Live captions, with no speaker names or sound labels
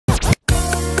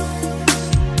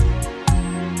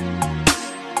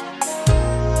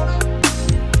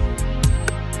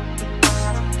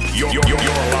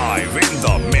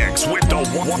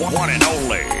One and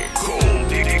only Cool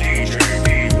DJ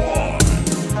B1.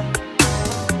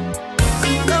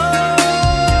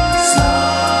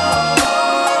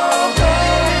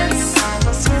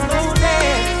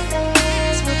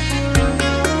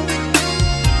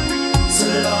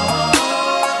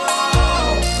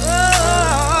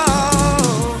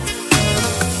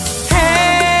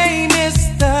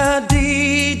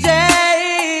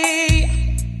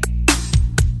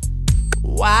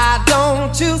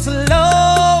 To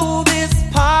slow this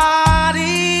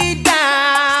party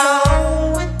down.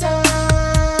 Slow it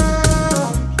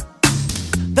down.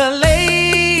 The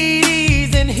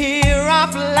ladies in here are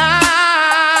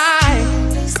fly,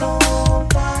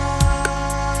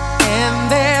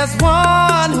 and there's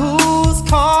one who's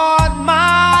caught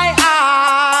my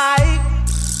eye.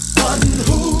 One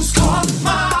who's caught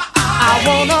my eye. I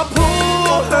wanna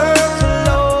pull her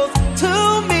close to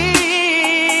me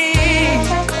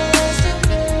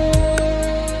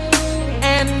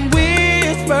and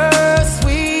whisper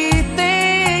sweet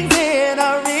things in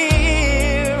her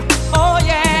ear. Oh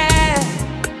yeah,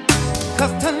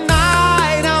 'cause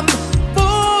tonight I'm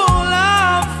full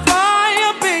of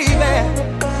fire, baby.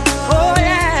 Oh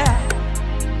yeah,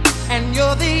 and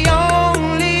you're the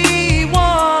only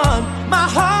one my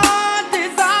heart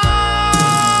desires,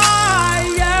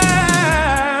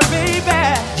 baby.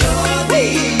 You're the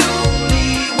only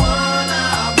one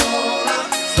I wanna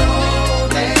slow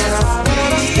dance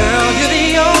with. Girl, you're the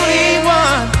only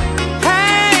one.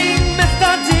 Hey,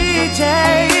 Mr. DJ,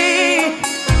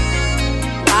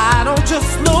 why don't you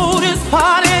slow this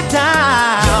party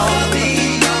down? You're the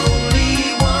only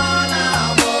one I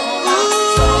wanna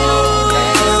slow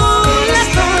dance with. Let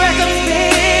the record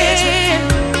spin.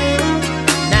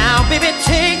 Now, baby,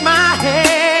 take my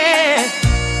hand.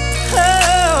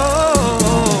 Oh,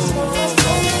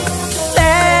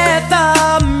 let the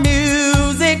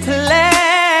music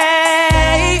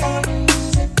play,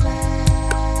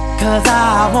 'cause I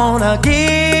wanna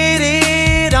get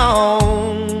it on.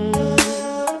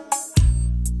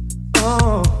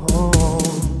 Oh,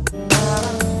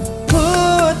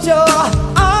 put your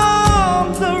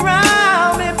arms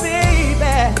around me,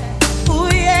 baby. Ooh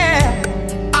yeah,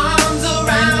 arms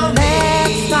around me.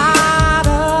 Let's start a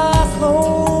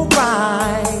slow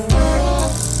grind.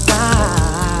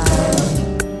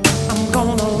 I'm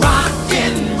gonna rock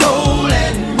and roll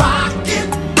and rock it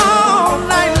all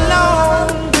night long,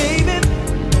 baby,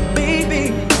 baby.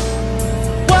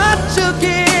 What you're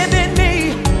giving me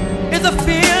is a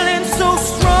feeling so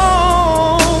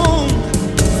strong,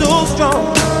 so strong.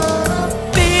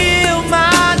 Feel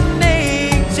my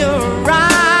nature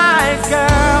rise,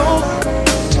 girl.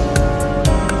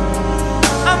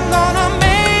 I'm gonna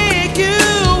make you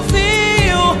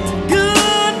feel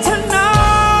good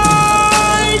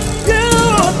tonight.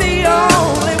 You're the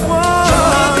only one.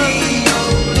 You're the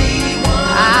only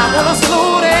one. I wanna slow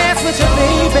dance with you,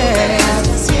 baby.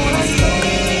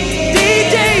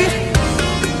 DJ,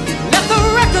 let the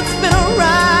record spin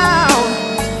around,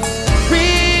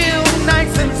 real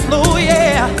nice and slow,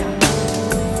 yeah.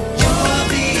 You're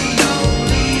the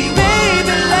only one.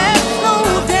 Baby, let's slow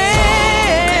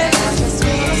dance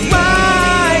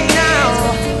right now.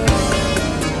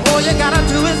 All you gotta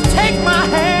do is take my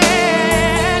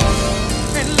hand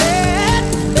and let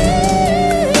me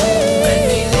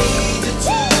lead you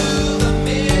to the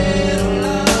middle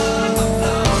of the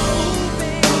floor.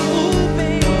 Ooh,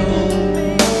 baby,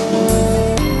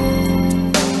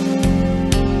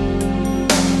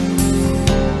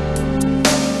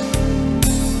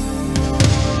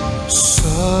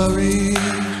 Sorry,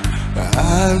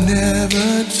 I've never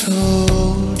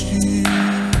told you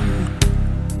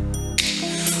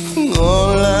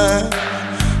all I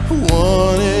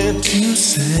wanted to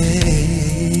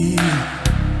say,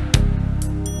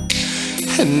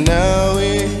 and now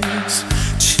it's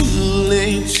too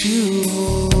late to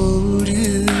hold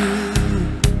you,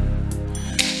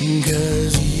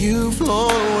 'cause you've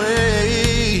flown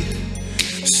away,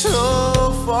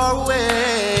 so far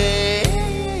away.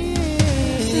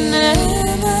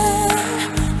 Never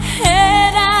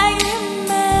had I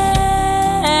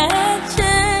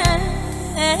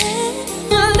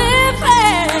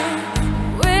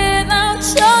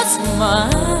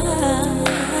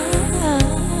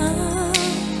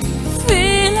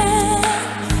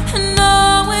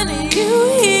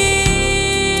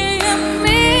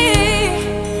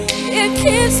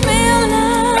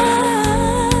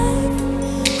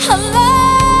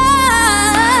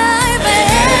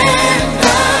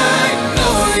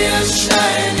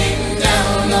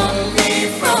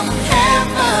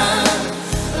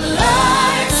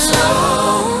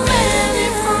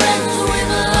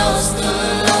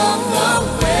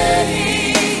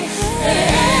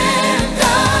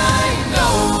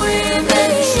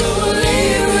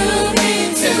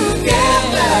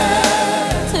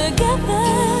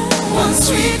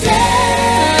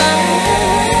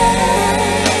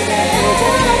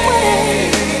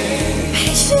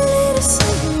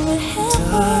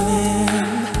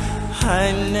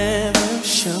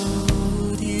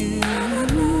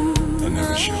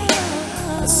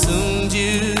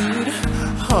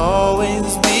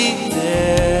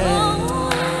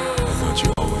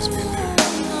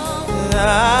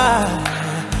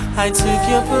I took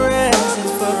your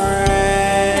presence for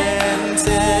granted,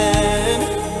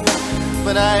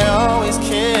 but I always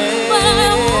care,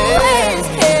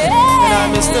 and I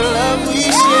miss the love we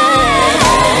shared.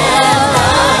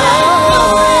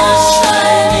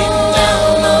 Shining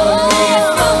down on me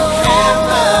from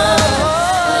heaven,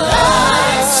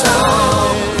 like so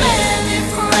many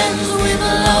friends we've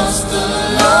lost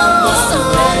along the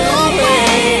way,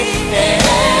 and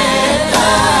I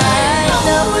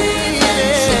know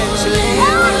eventually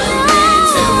we'll be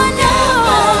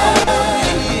together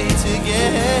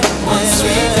once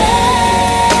we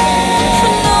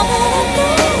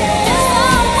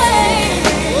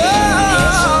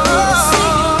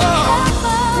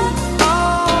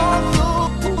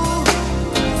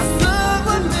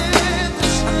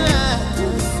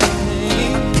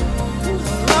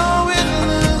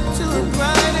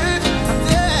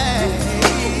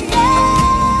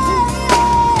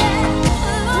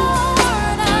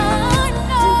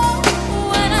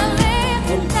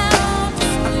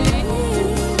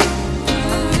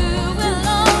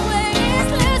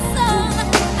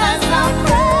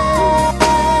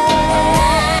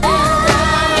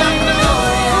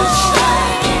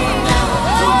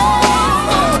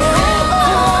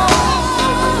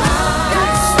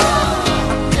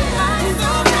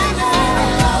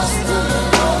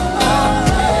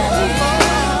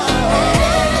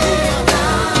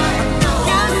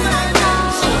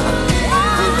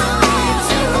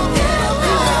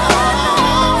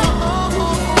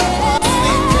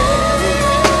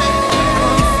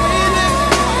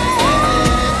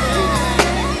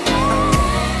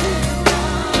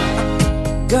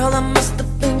Girl, I must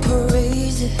have been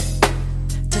crazy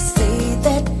to say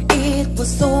that it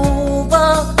was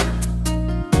over.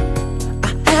 I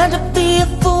had to be a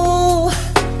fool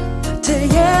to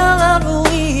yell out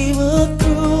we were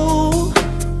through.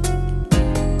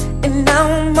 And now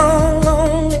I'm all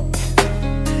lonely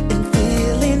and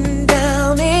feeling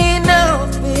down and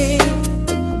out, babe,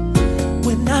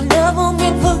 when I never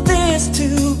meant for this to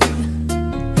be.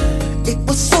 It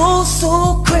was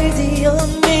so crazy of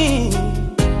me.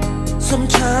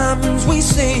 Sometimes we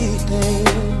say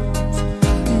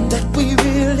things that we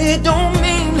really don't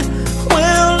mean.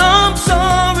 Well, I'm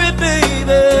sorry,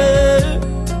 baby.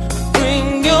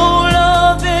 Bring your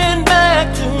loving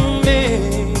back to me.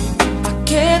 I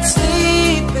can't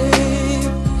sleep,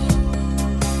 babe.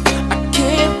 I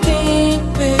can't think,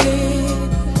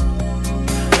 babe.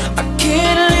 I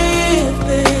can't live,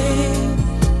 babe,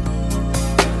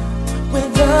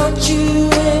 without you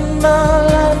in my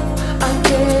life. I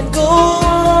can't go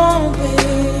on,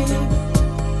 babe.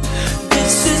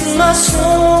 This is my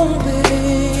song,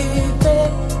 baby.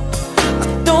 I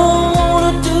don't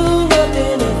wanna do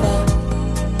nothing if I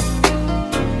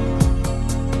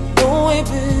go away,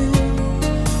 babe.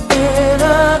 And I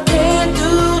can't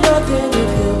do nothing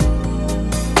if you're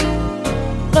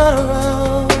not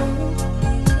around.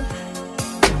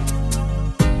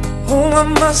 Oh, I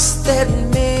must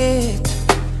admit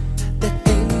that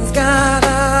things got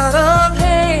out of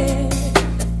hand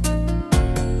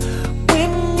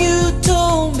when you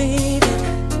told me that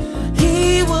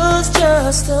he was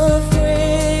just a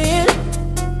friend.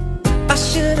 I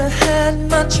should have had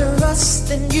my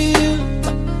trust in you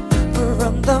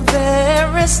from the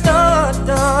very start,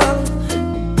 darling,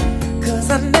 'cause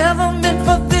I never meant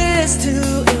for this to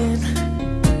end.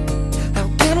 How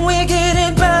can we get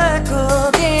it back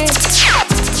again?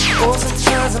 Oh,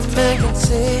 sometimes a man can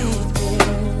say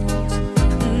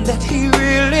that he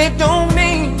really don't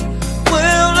mean.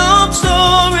 Well, I'm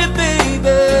sorry,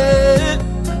 baby.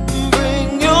 Bring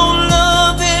your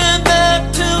loving back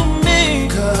to me,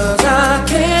 'cause I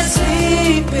can't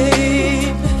sleep,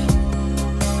 babe.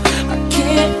 I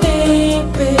can't think,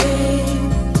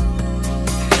 babe.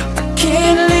 I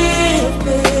can't live,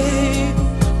 babe,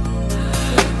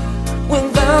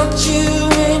 without you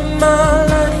in my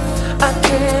life. I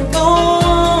can't go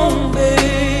on,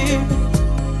 babe.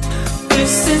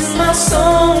 This is my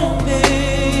song,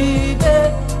 baby.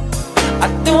 I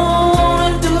don't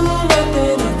wanna do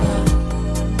nothing if I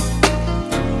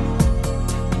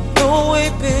go away,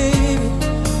 baby.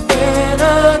 And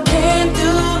I can't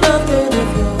do nothing if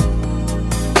you're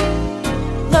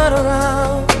not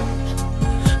around,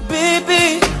 baby.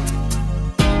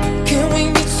 Can we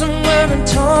meet somewhere and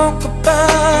talk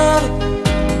about it?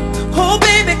 Oh,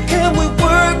 baby, can we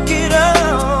work it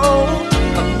out?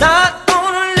 I'm not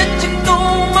gonna let you go,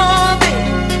 my baby,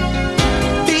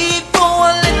 before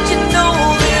I let you know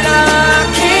that I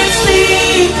can't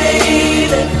sleep,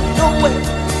 baby. No way.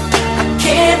 I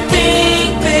can't think,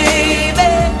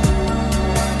 baby.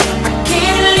 I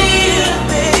can't live,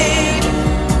 baby,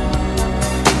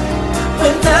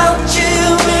 without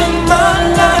you in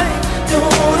my life.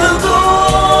 Don't wanna go,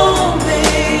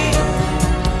 babe.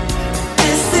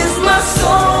 This is my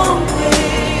song,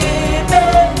 baby.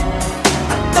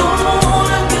 I don't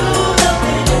wanna do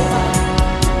nothing if I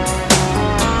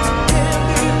can't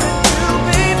be with you,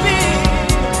 baby.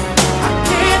 I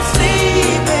can't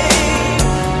sleep, babe.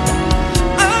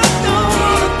 I don't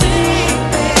wanna think,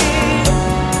 babe.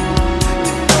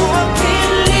 You know I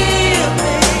can't live,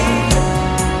 babe,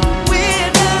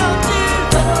 without you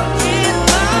in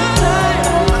my life.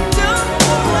 I don't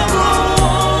wanna go,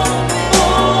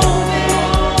 babe.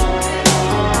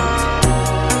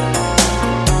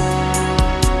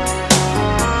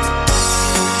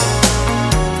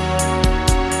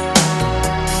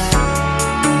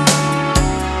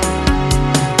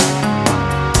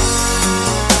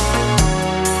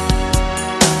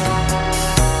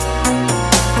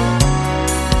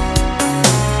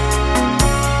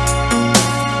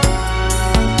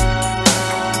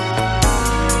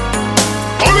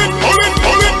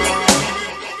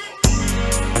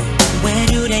 Where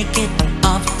do they get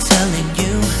off telling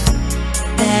you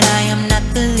that I am not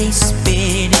the least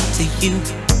bit into you?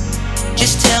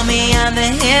 Just tell me how the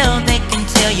hell they can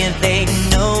tell you they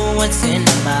know what's in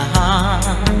my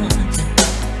heart.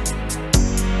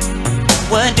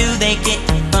 What do they get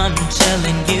from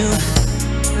telling you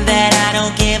that I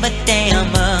don't give a damn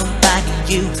about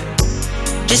you?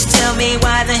 Just tell me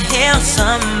why the hell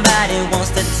somebody wants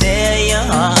to tear your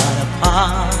heart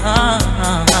apart.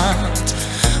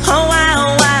 Oh, why,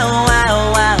 oh, why, oh, why,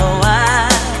 oh, why, oh, why?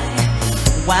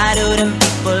 Why do them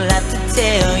people have to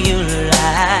tell you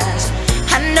lies?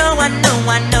 I know, I know,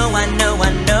 I know, I know,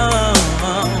 I know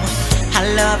I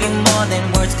love you more than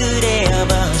words could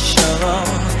ever show.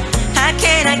 I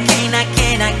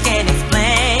can't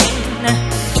explain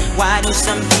why do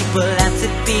some people have to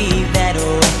be that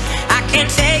way? I can't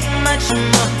take much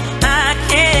more, I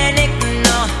can't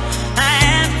ignore. I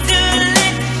have to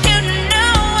let you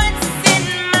know what's in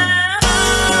my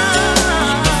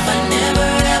heart. If I never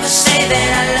ever say that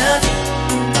I love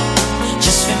you,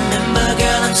 just remember,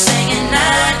 girl, I'm saying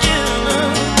I do.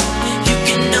 You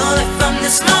can know that from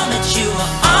this moment you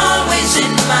are always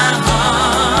in my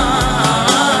heart.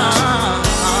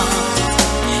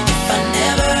 If I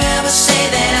never ever say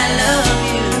that I love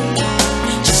you,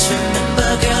 just remember,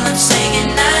 girl, I'm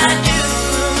saying I do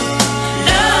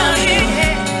love you.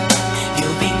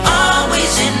 You'll be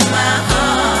always in my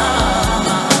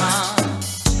heart.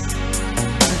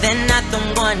 They're not the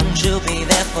ones who'll be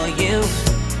there for you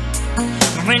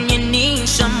when you need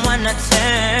someone to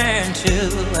turn to.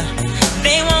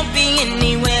 They won't be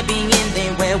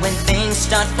anywhere when things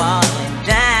start falling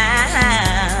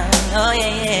down. Oh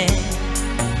yeah, yeah.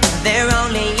 They're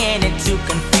only in it to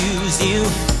confuse you,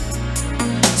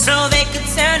 so they could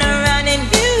turn around and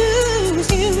use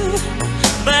you.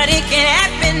 But it can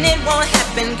happen, it won't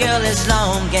happen, girl, as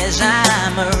long as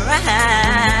I'm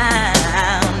around.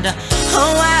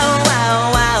 Oh, why, oh, why,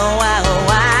 oh, why, oh, why, oh,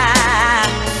 why?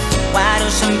 Why do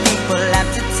some people have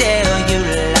to tell you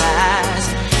lies?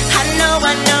 I know,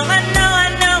 I know, I know, I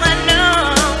know, I know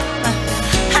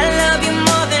I love you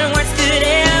more than words could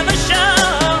ever show.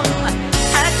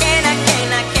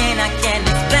 I can't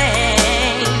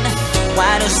explain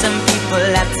why do some people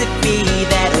have to be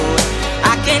that way?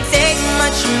 I can't take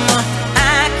much more,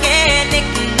 I can't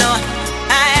ignore.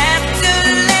 I have to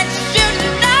let you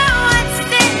know what's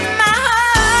in my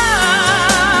heart.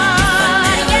 If I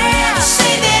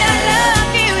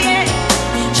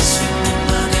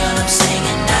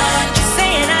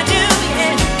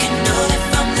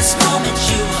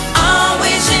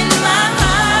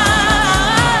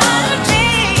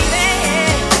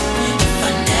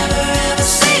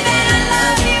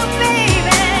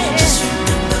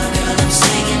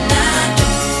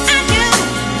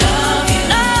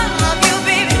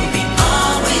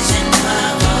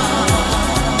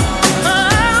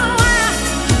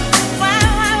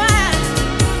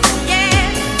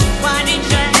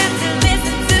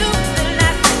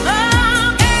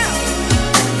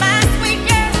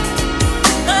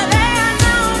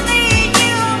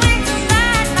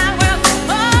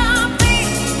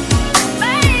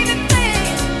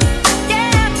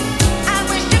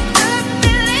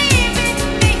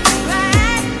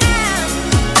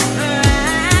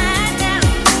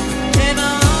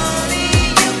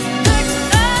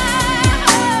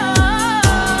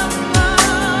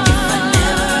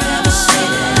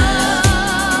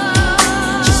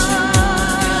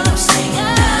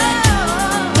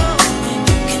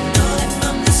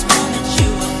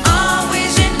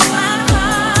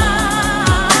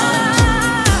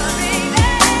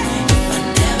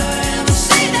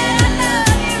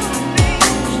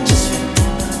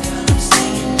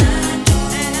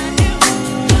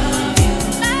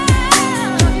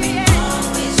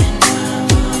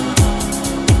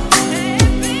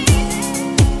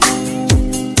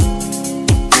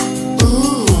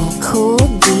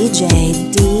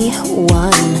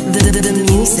one. The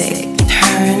music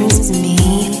turns me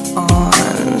on.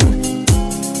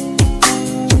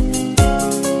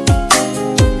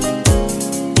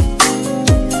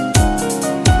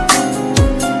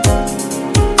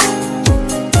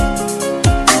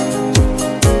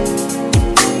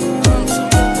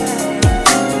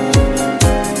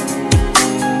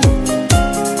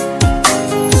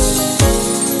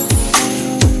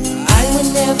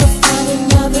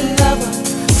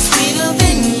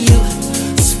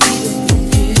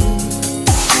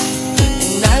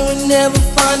 Never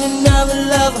find another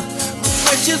lover more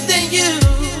precious than you,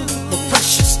 more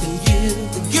precious than you.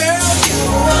 Girl, you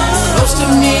are close to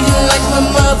me, you're like my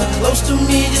mother. Close to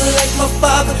me, you're like my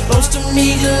father. Close to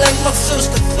me, you're like my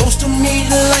sister. Close to me,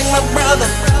 you're like my brother.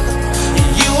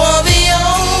 You are the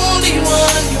only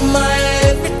one, you're my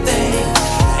everything.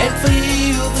 And for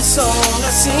you, the song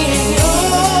I sing.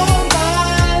 All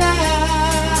my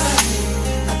life,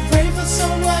 I pray for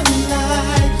someone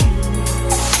like you.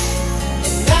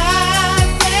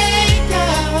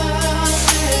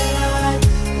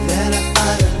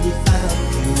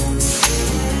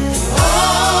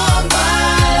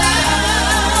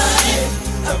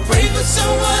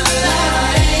 Someone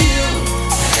like you,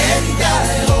 and I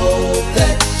hope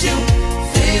that you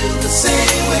feel the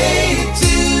same way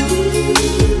too.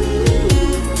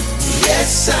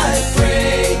 Yes, I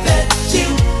pray that you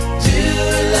do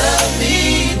love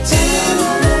me too.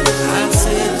 I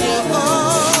said you're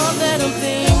all that I'm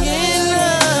thinking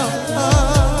of,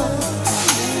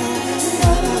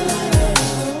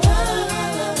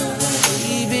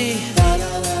 baby.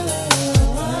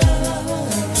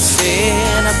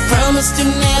 Said I promise to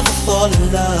never fall in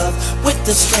love with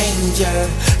a stranger.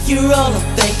 You're all I'm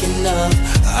thinking of.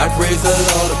 I praise the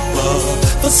Lord above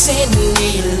for sending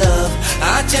me love.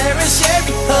 I cherish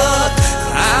every hug.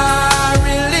 I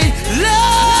really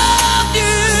love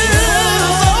you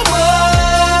so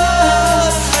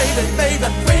much. Baby, baby, I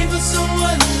pray for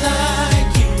someone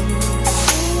like you.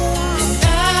 And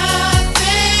I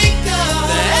thank God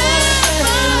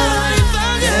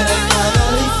that I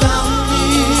finally found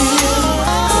you.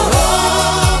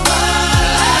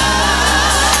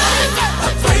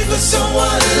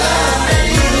 Someone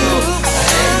like you,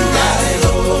 and I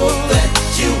hope that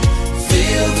you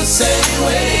feel the same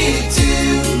way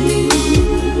too.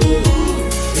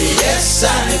 Yes, I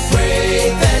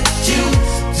pray that you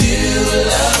do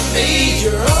love me.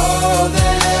 You're all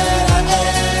that I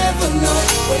ever know.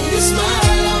 When you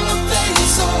smile on my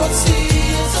face, all I see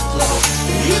is a glow.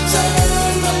 You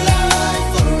turn my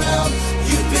life around.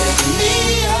 You pick me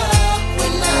up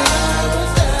when I was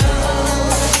down.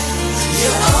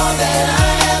 You're all that I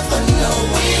ever know.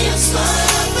 When you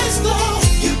smile, face glow.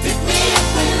 You picked me up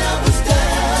when I was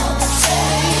down. Say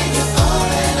you're all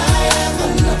that I ever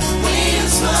know. When you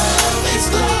smile, face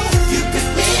glow. You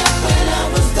picked me up when I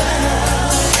was down.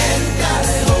 And I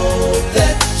hope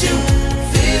that you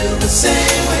feel the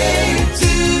same way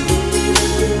too.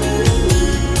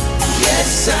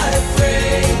 Yes, I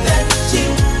pray that you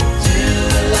do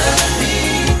love me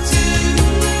too.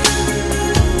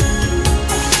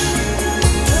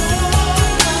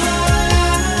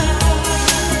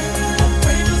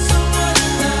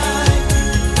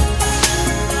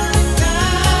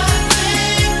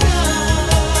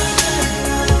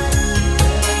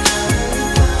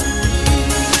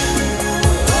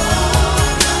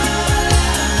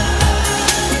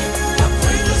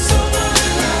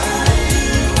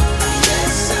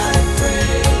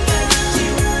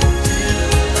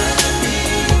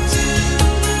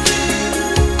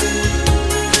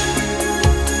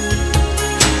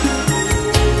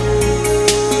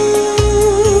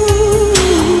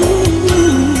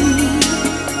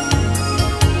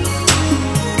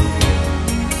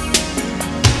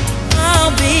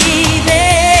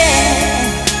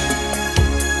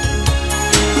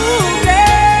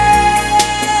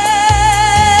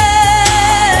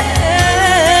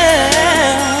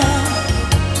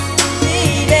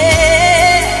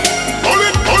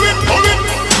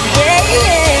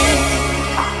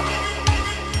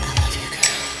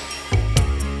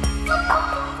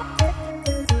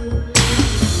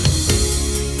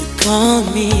 Called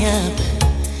me up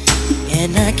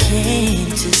and I came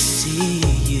to see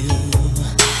you.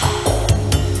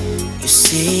 You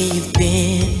say you've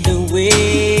been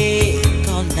awake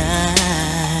all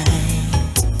night.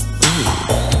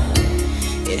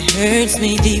 It hurts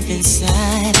me deep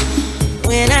inside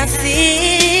when I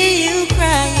see you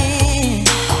crying.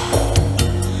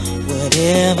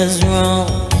 Whatever's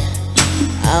wrong,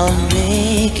 I'll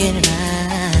make it right.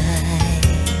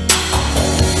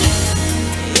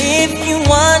 If you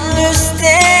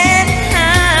understand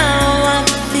how I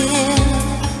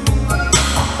feel,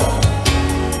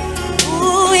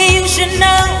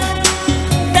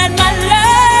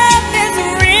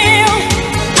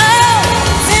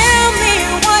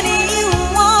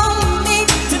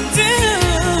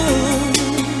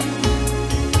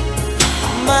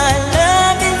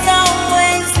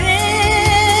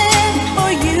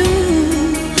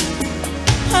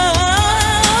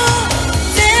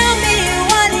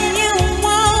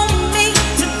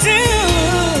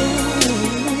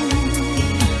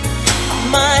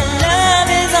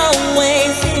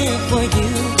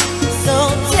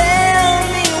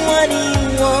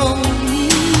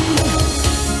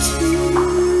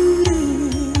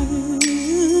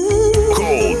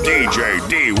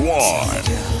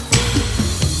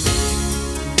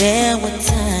 There were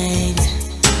times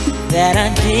that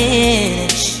I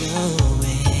didn't show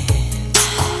it,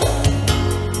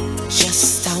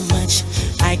 just how much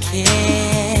I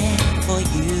care for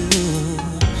you.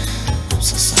 I'm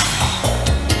so sorry.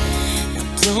 Now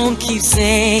don't keep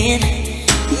saying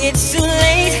it's too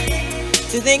late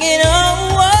to think it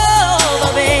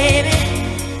over, baby.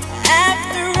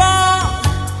 After all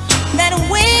that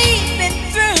we've been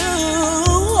through,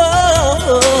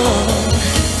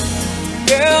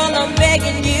 girl, I'm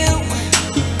begging you,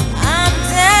 I'm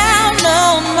down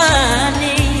on my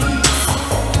knees.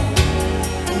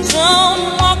 Don't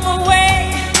walk away,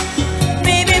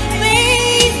 baby,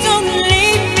 please don't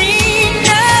leave me.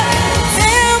 No,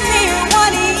 tell me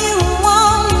what you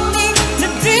want me to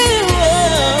do.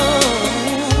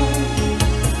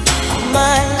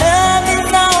 My love is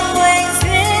always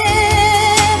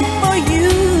here for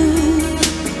you.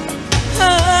 Oh,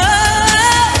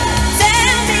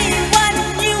 tell me what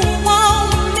you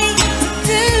want me to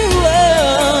do.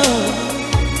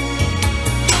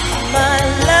 My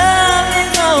love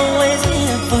is always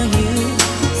here for you.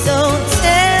 So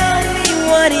tell me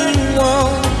what you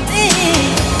want me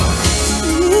to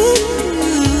do.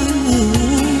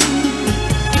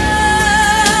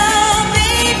 Oh,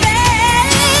 baby,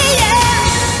 yeah.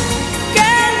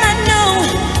 Girl, I know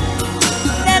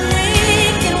that we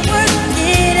can work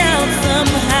it out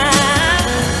somehow.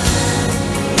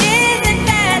 Isn't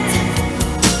that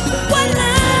what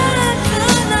love's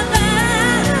all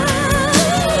about?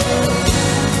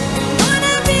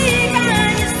 Wanna be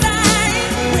by your side.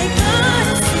 We're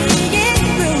gonna see it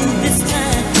through this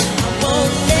time. I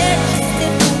won't let you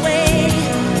slip away.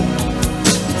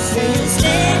 So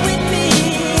stay with me.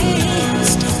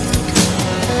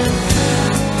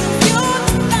 You're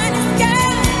the finest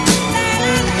girl that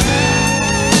I've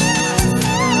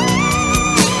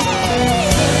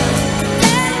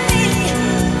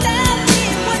Tell me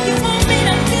what you want me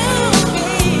to do,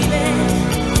 baby.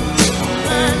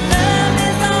 My love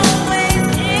is always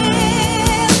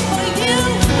here for you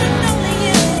and only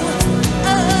you.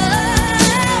 Oh,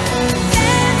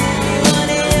 tell me what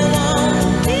you want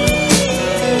me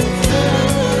to do.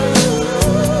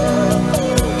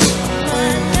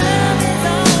 My love is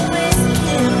always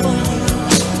here for you.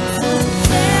 So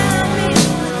tell me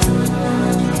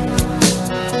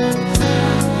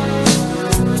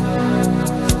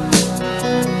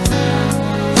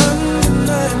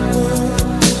Undeniable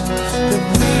that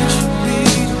we should be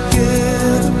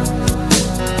together.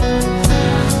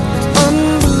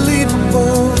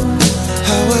 Unbelievable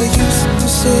how I used to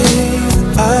say that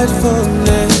I'd fall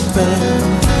never.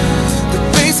 The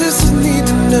basis I need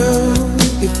to know.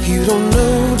 If you don't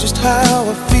know just how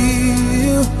I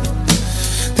feel,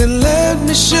 then let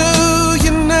me show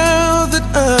you now that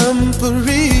I'm for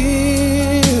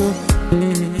real.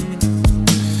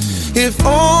 If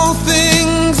all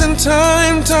things in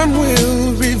time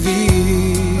will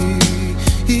reveal.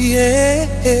 Yeah,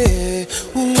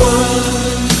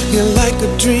 one, you're like a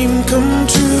dream come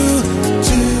true.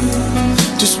 Two,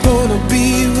 just wanna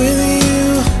be with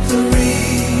you.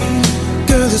 Three,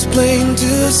 girl, it's plain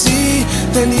to see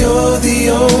that you're the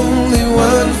only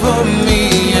one for me.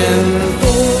 And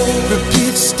four,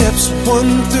 repeat steps 1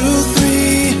 through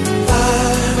 3.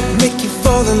 Five, make you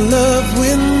fall in love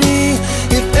with me.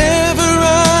 If ever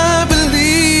I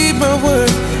believe my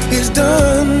work is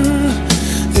done,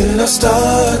 then I'll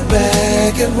start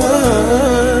back at 1.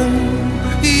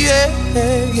 Yeah,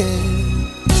 yeah.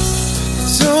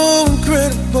 It's so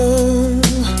incredible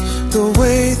the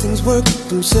way things work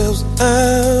themselves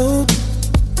out,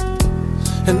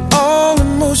 and all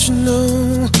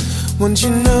emotional once you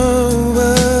know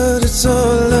what it's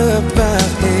all about.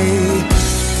 Hey,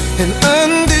 and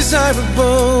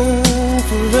undesirable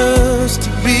for us to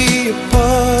be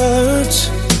apart.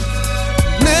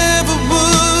 Never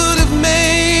would have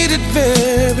made it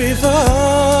very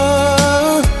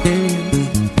far,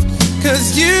 'cause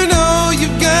you know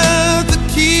you've got the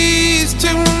keys to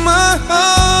my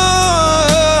heart.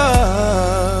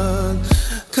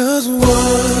 'Cause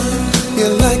one,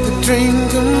 you're like a dream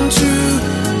come true.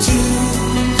 Two,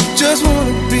 just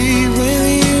wanna be with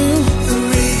you.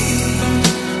 Three,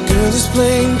 girl, it's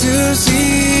plain to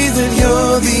see that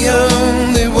you're the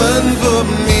only one for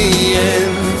me.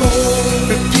 And four,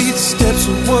 repeat steps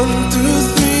 1 through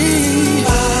 3.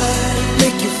 Five,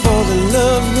 make you fall in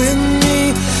love with me.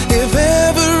 If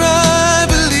ever I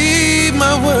believe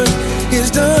my work is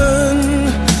done,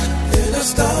 then I'll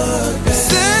start back.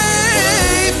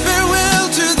 Say farewell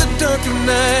to the dark of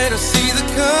night. I see the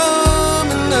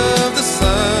coming of the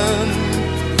sun.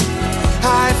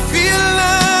 I feel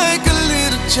like a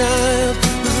little child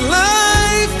whose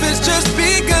life has just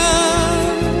begun.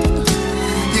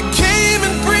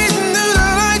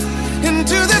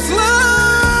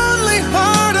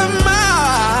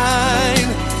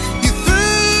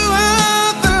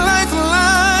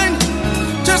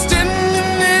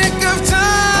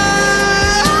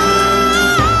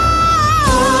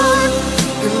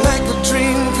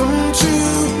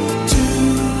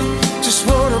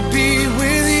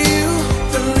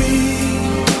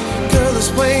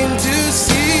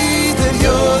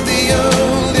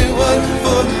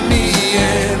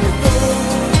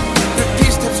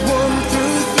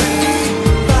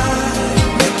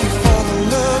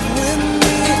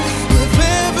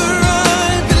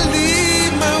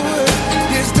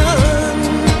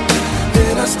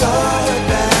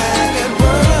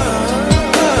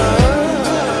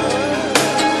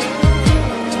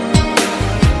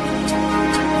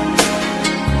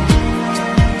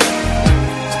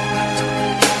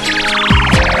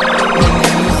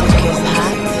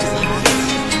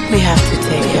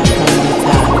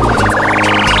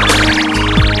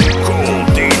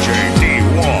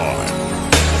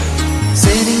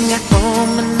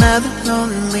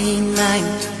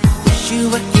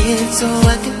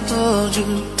 hold you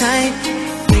tight,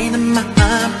 cleaning my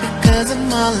heart because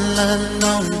I'm all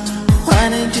alone. Why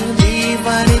did you leave?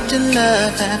 Why did your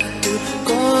love have to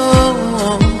go?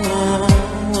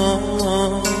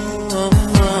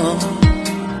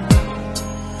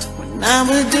 When I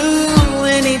would do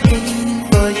anything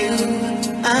for you,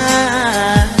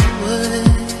 I would.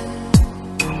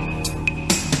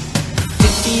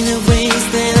 Thinking of ways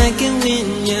that I can win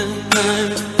your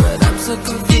heart, but I'm so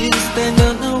confused, I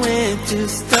don't know where to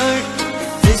start.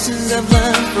 Visions of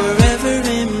love forever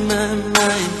in my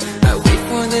mind. I wait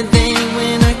for the day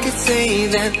when I could say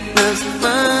that love's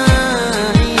mine.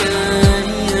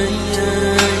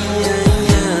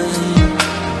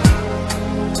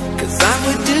 'Cause I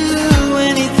would do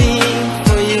anything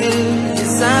for you,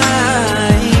 yes I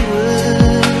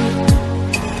would.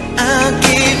 I'll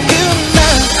give you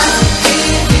love, I'll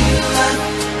give you love,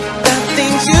 the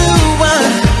things you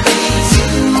want,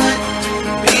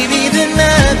 baby, there's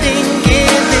nothing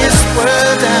in this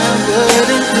world I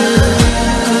wouldn't do.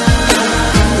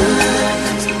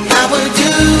 I would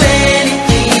do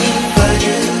anything for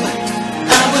you,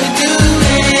 I would do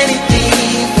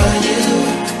anything for you,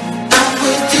 I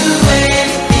would do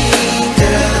anything,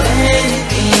 girl,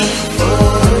 anything for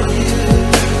you.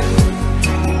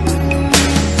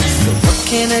 So what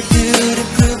can I do to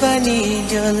prove I need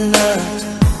your love?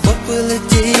 What will it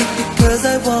take? Because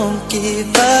I won't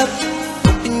give up.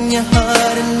 Open your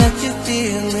heart and let your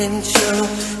feelings show.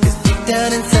 'Cause deep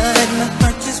down inside my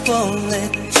heart just won't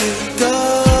let you go.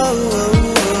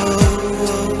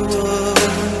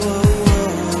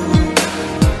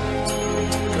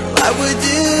 Girl, I would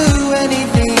do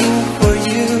anything for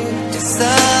you, yes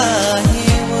I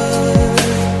would.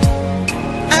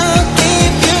 I'll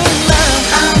give you love,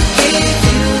 I'll give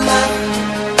you love,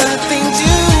 the things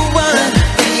you want,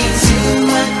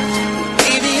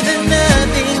 baby, there's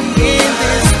nothing in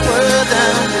this world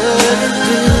I wouldn't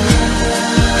do.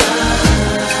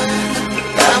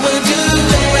 I would do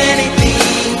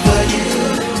anything for you,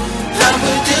 I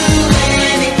would do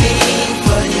anything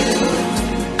for you,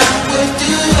 I would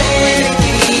do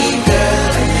anything,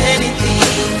 girl,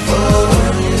 anything for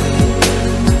you.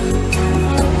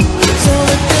 So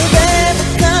if there ever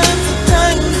comes a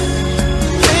time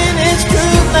when it's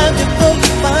true love to go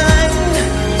find,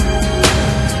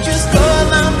 just call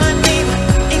on my name,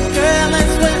 and girl,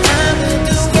 that's what I will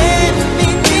do.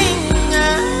 Anything,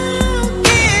 I'll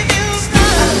give you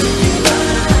love.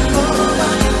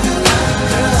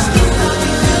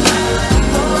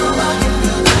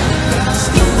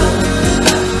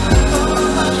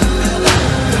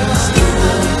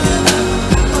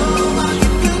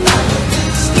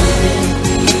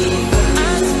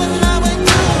 That's what I would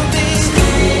do, baby.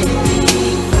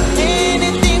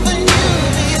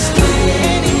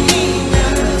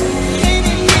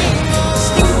 Anything for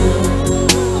you,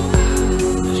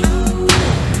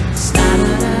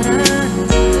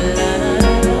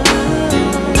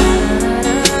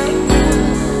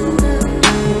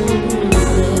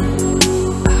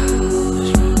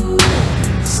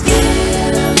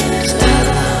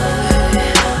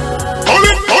 Hold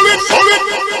it, hold it, hold it.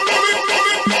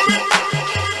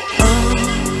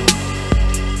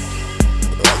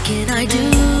 What can I do,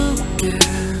 girl?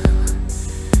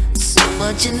 So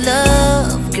much in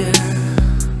love, girl,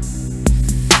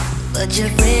 but your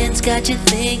friends got you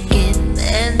thinking,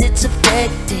 and it's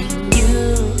affecting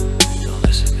you.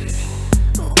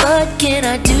 What can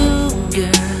I do,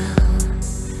 girl?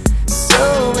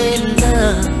 So in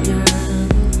love, girl,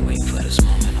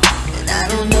 and I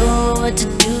don't know what to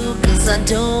do, 'cause I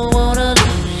don't wanna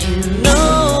lose you.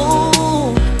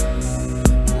 No,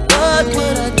 what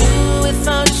would I do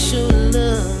without your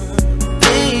love?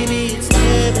 Baby, it's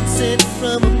heaven sent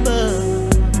from above.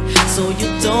 So you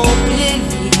don't believe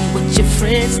what your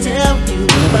friends tell you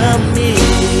about me.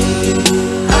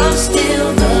 I'm still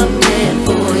the man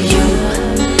for you,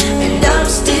 and I'm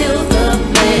still the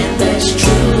man that's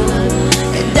true,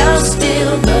 and I'm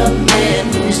still the man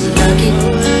who's lucky,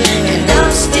 and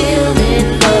I'm still in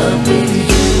love with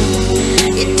you.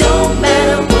 It don't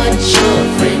matter what your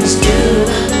friends do,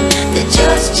 they're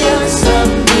just jealous of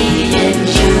me and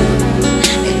you.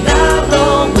 And I'll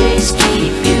always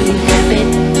keep you happy,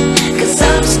 'cause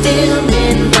I'm still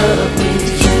in love with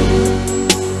you.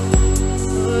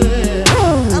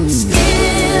 I'm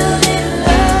still in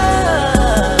love.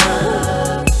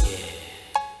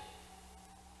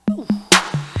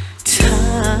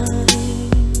 Time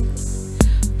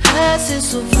passes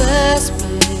so fast,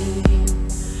 babe.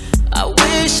 I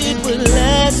wish it would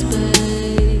last,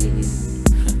 babe.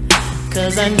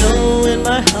 'Cause I know in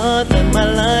my heart that my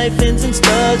life ends and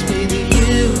starts with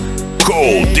you.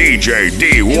 Cool DJ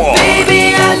D1.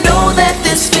 Baby, I know that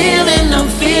this feeling I'm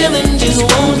feeling just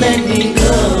won't let me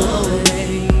go.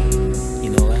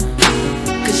 You know why?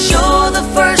 'Cause you're the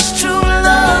first true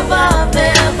love I've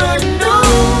ever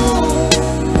known.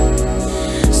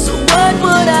 So what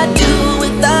would I do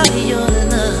without your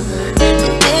love?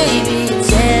 Baby, it's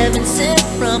heaven sent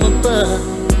from above.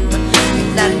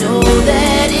 And I know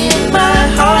that in my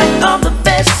heart I'm the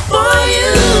best for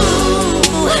you.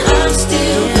 I'm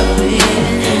still waiting.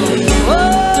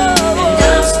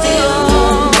 I'm still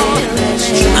the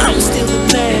man. I'm still the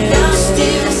man. I'm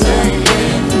still the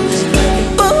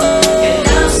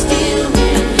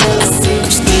man. I'm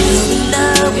still in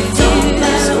love with you. Don't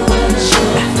matter what your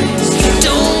friends do.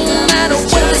 Don't matter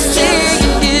what they say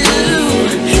you do.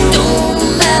 Don't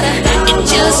matter. It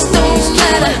just don't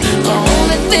matter. The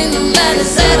only thing that matters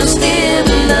is that I'm still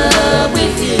in love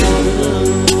with you.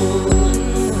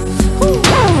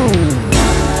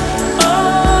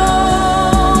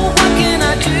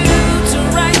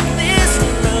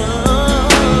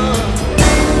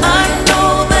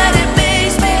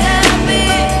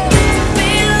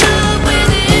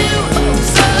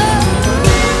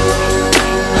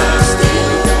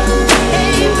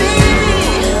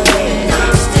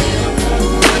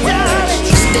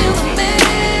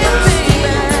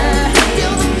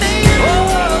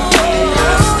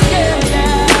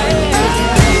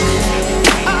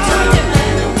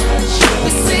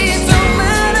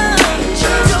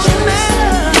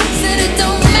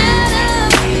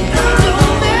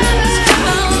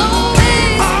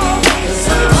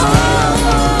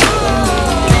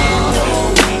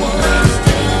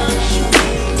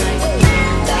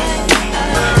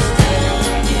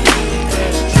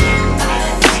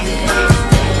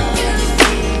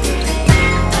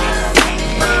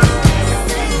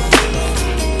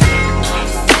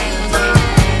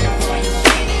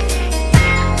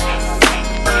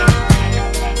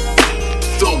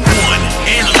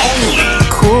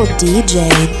 DJ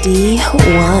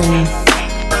D1.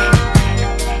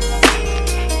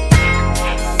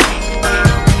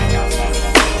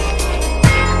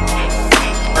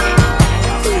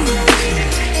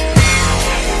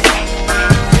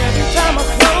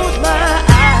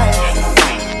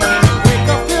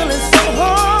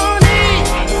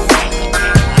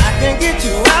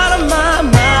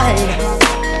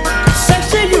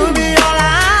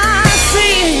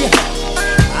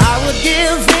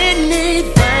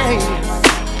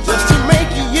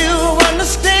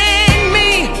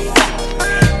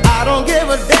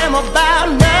 About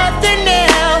nothing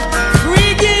else,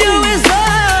 freaking you is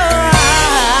all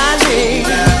I need.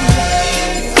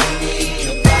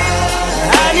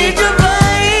 I need your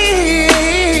body.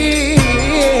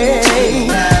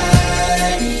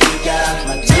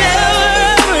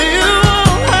 Whatever you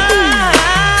I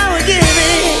will give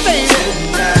it,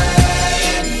 baby.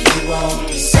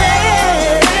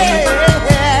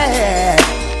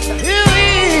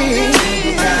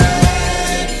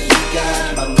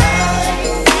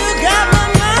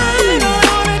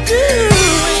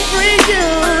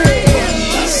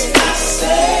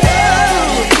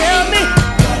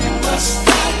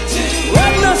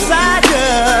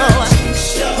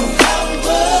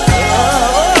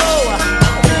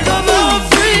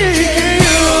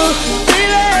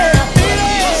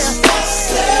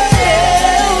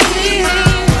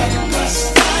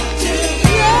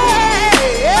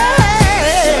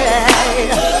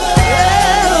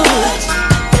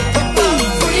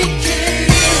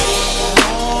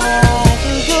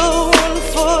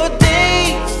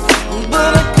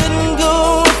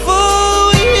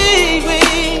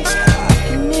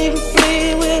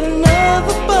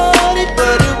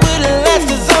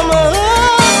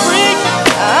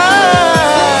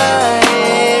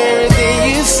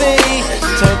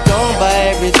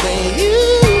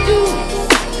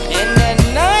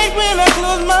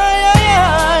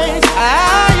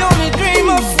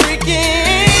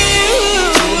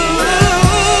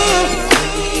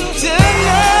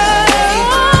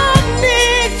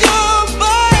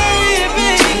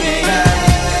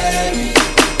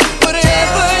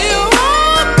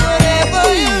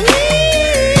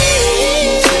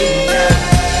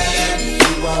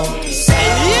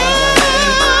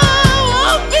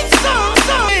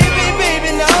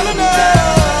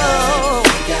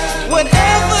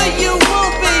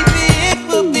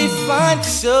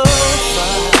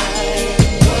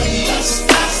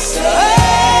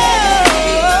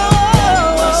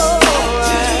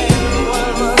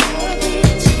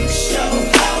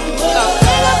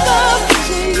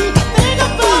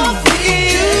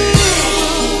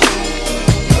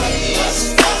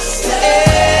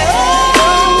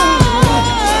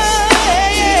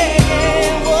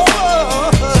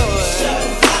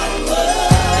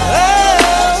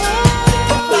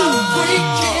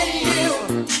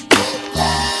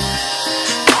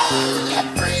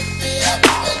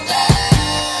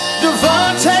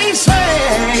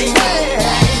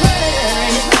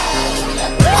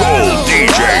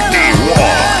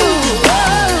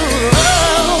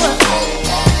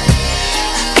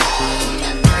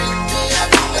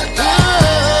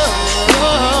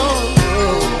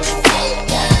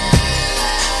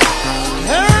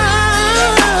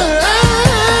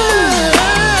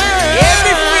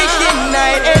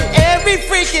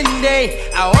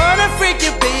 day. I wanna freak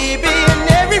you, baby, in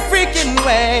every freaking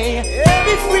way.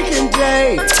 Every freaking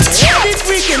day, every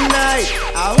freaking night.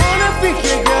 I wanna freak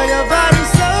you, girl, your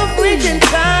body's so freaking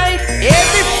tight.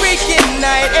 Every freaking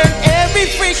night and every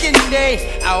freaking day.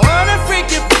 I wanna freak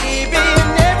you, baby, in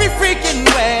every freaking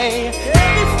way.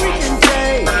 Every freaking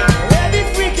day, every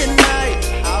freaking night.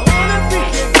 I wanna freak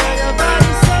you, girl, your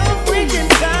body's so freaking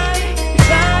tight,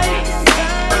 tight,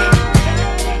 tight.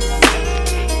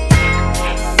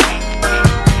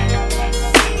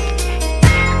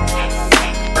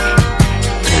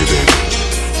 Hey baby,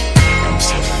 I'm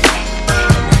sorry.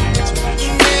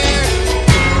 I never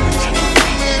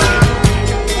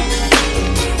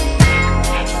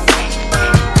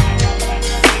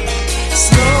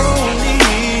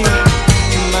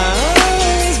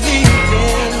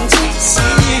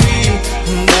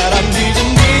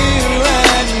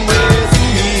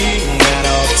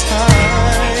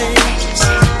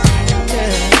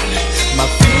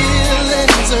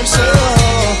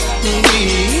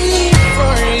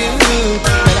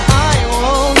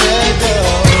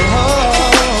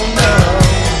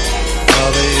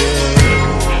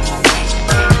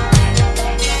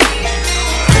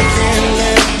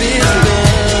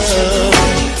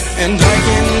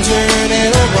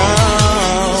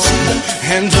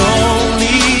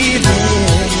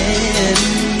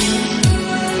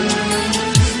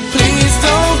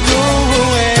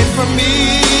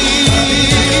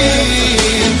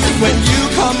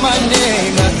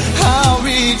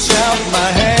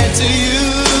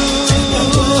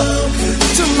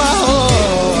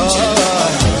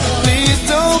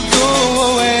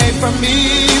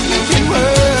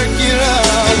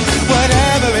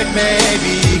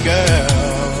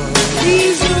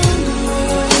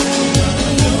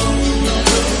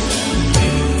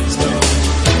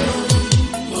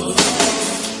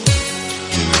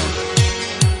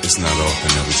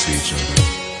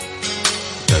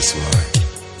That's why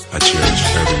I cherish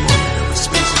every moment that we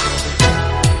spend together.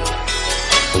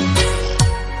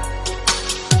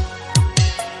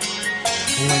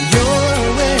 When you're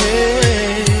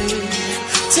away,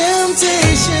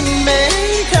 temptation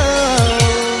may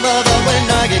come, but when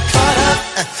I get caught up,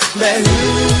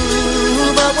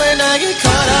 but when I get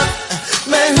caught up,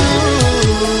 but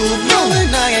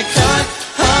when I get caught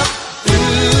up,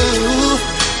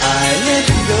 I let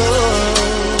you go.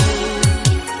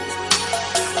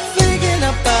 Thinking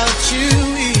about you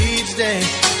each day,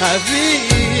 I feel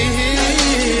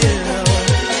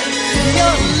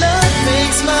your love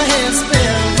makes my head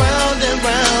spin round and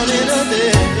round in a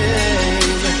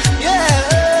daze.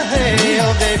 Yeah,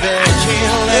 oh baby, I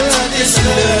can't let this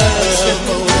love slip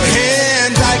away,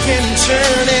 and I can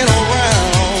turn it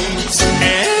around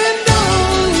and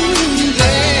on.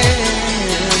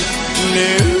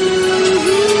 No.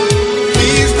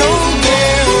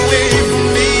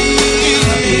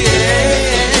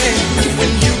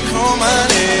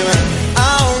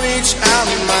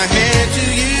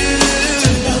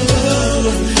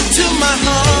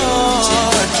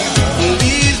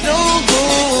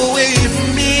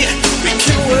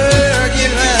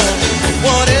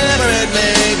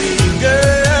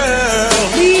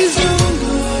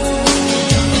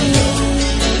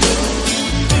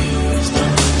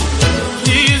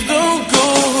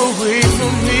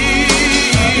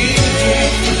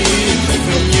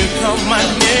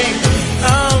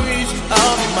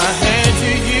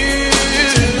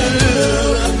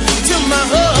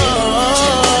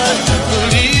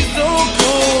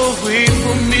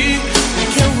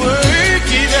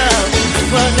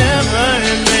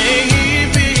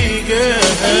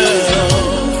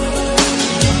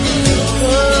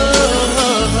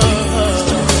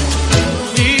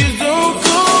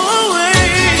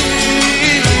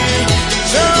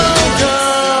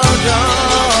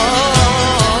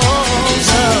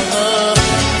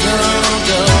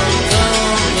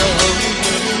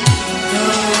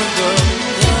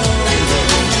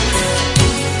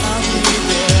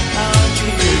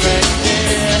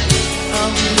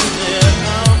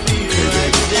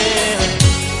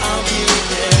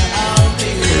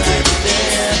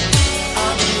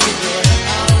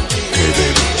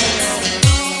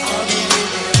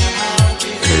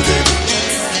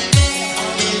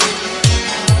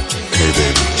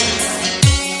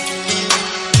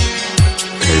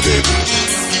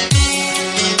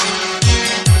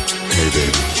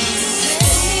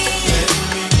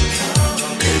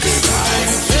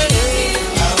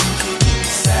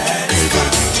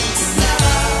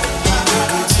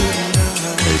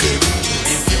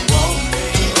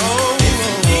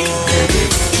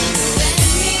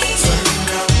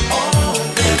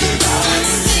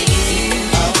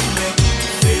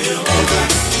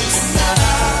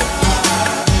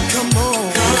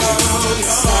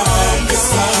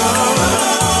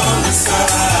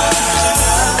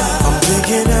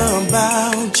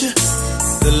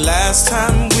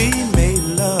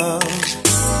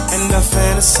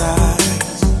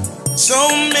 fantasize. So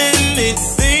many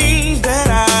things that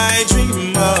I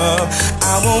dream of,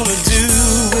 I wanna do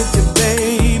with you,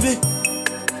 baby.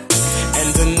 And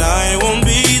tonight won't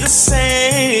be the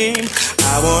same.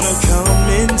 I wanna come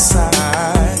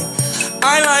inside.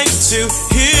 I like to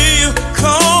hear you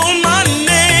call my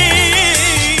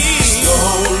name.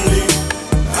 Slowly,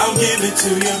 I'll give it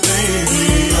to you,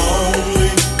 baby.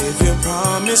 Only if you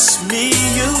promise me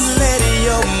you'll let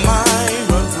your mind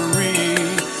run free.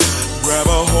 Grab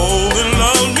a hold and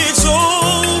love me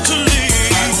totally.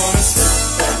 I wanna step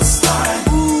and slide,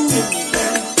 dip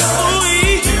and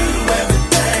dive, do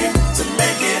everything to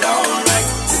make it alright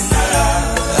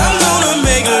tonight. I'm gonna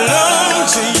make love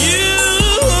to you,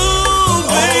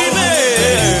 baby.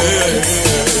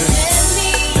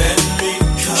 Let me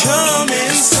come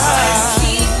inside.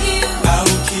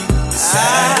 I'll keep you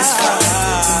satisfied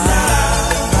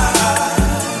tonight,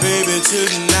 baby,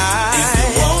 tonight.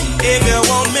 If you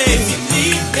want me,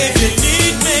 if you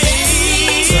need me,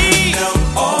 turn down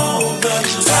all the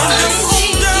lights.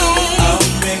 I'll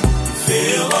make you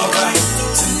feel alright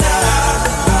tonight.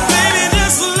 Baby,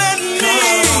 just let me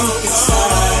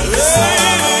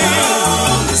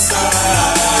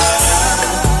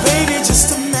baby, just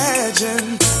imagine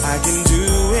I can do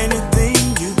anything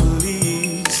you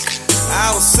please. I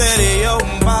will set your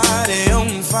body on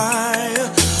fire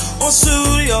or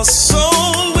soothe your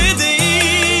soul with ease.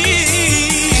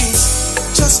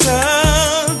 Just a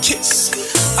kiss,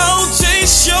 I'll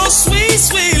taste your sweet,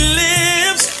 sweet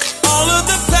lips. All of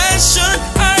the passion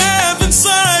I have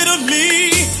inside of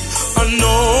me, I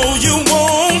know you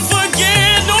won't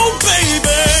forget, no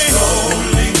baby.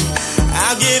 Slowly,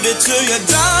 I'll give it to you,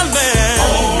 darling.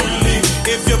 Only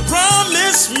if you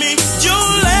promise me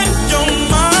you'll let your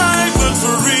mind run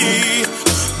free.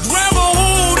 Grab a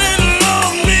hold and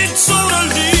love me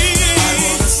totally.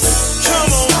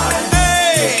 Come on,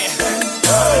 hey.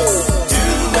 Do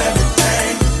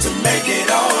everything to make it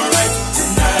alright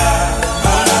tonight.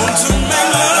 I want to make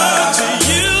love to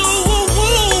you.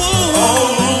 Oh,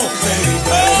 baby.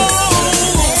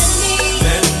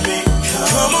 Let me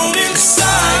come on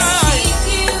inside.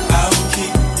 I'll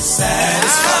keep you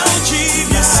satisfied. I'll keep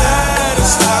you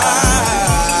satisfied.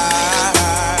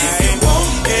 If you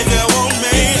want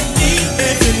me,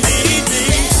 if you need me,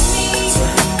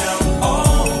 turn down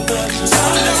all the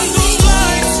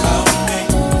lights. I'll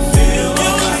make you feel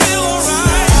alright.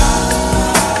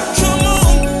 Come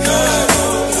on, girl.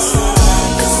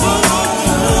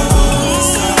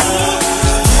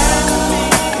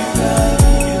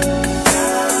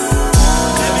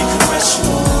 Let me caress you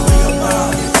all over your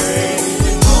body,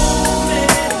 baby. Hold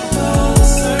it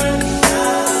closer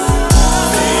now.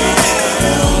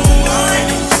 Feel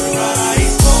mine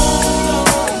rise. Hold on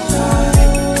tight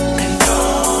and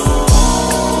don't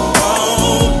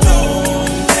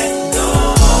let go.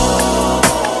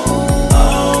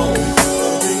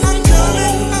 I'm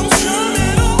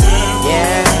coming, oh girl.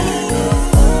 Yeah.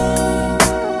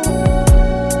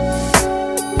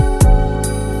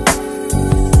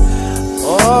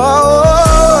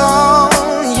 Oh,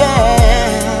 yeah.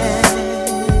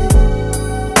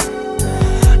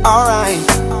 All right.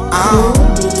 Cool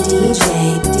DJ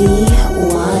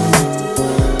D1.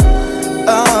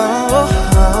 Oh,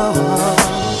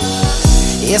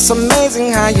 it's amazing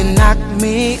how you knock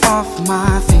me off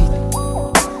my feet.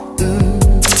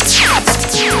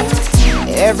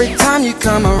 Every time you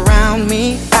come around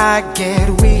me, I get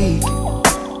weak.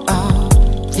 Oh,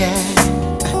 yeah.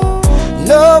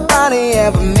 Nobody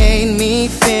ever made me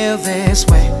feel this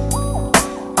way.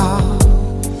 Oh,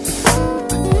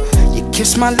 you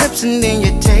kiss my lips and then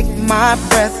you take my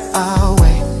breath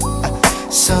away.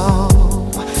 So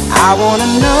I wanna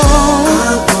know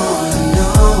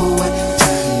what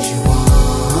turns you on.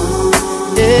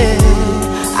 Yeah,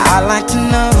 I like to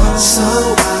know, so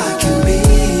I can be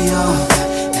all that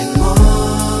and more.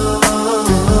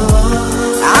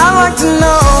 I like to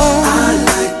know.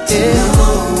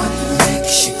 What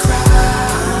makes you cry.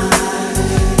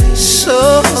 So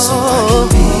I can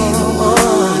be the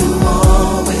one who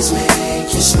always make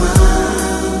you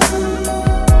smile.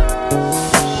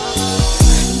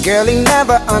 Girl, he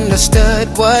never understood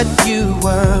what you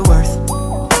were worth.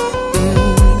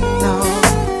 No.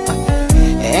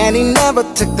 And he never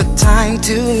took the time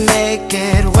to make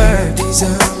it work. You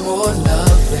deserve more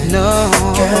love than no.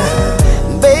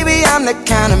 Girl, baby, I'm the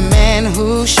kind of man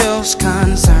who shows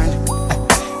concern.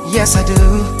 Yes, I do.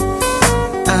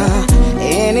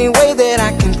 Any way that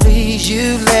I can please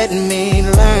you, let me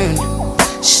learn.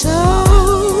 So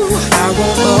I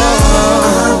wanna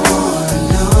know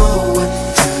what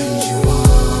turns you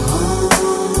on.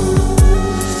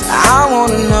 I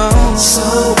wanna know, so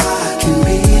I can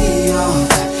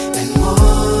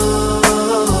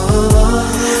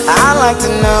like to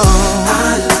know.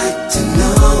 I'd like to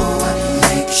know what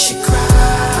makes you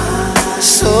cry.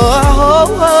 So I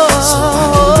can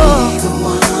be the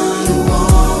one who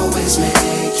always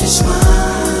make you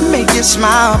smile. make you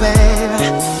smile, baby.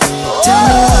 Tell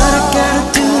me what I gotta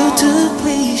do to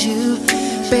please you.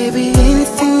 Baby,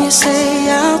 anything you say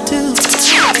I'll do.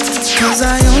 'Cause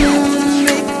I only wanna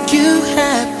make you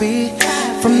happy.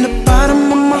 From the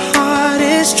bottom of my heart,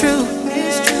 it's true.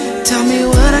 Tell me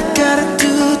what I gotta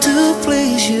do to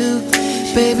please you.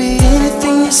 Baby,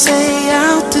 anything you say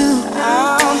I'll do.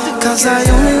 'Cause I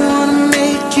only wanna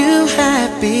make you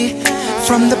happy.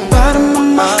 From the bottom of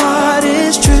my heart,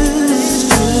 it's true.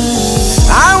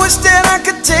 I wish that I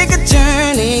could take a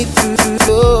journey through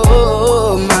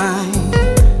your mind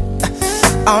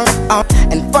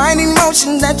and find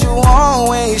emotion that you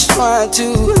always try to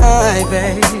hide,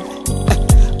 babe.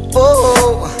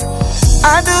 Oh,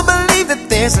 I do believe that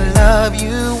there's a love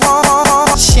you want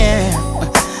to share.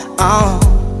 Oh,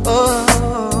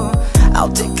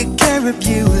 I'll take good care of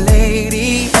you,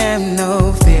 lady, and no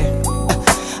fear.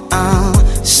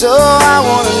 So I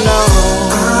wanna know.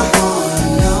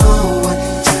 What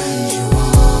turns you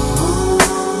on?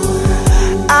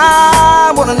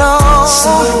 I wanna know.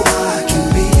 So I can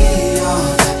be all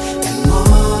that and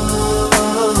more.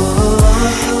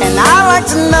 And I like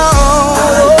to know.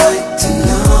 I'd like to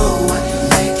know what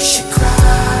makes you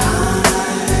cry.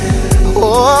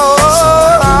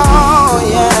 Oh,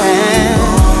 yeah.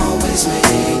 Always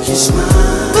make you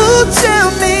smile. Ooh, tell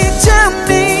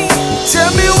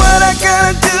me what I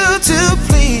gotta do to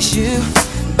please you.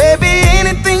 Baby,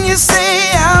 anything you say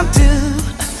I'll do.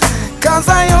 'Cause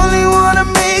I only wanna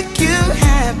make you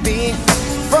happy.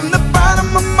 From the bottom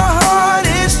of my heart,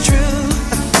 it's true.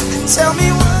 Tell me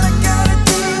what I gotta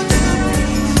do to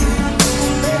please you.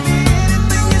 Baby,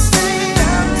 anything you say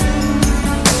I'll do.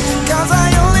 'Cause I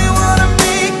only wanna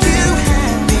make you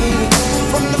happy.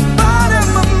 From the bottom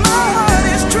of my heart,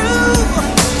 it's true.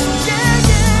 Yeah,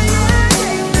 yeah, yeah,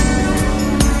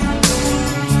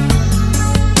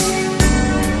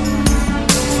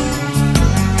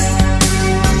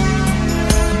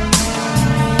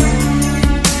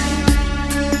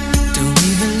 Don't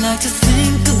even like to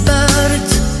think about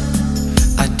it.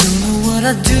 I don't know what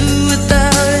I'd do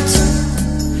without it.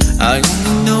 I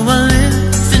only know I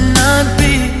live and I'd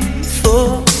be for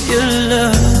your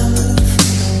love.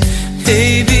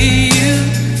 Baby, you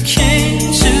came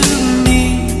to me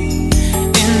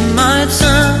in my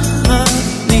time of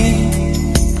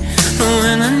need.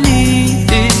 When I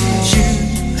needed you,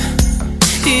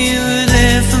 you were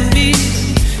there for me.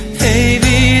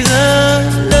 Baby, the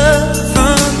love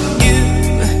from you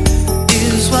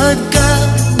is what got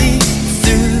me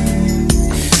through.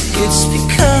 It's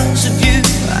because of you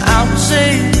I was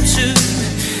able to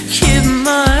keep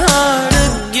my heart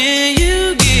again. You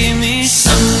gave me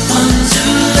someone to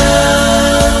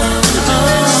love,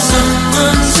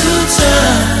 someone to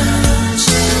touch,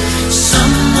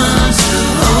 someone to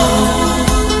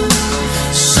hold,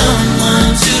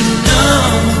 someone to know.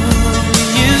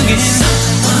 You gave me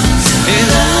someone to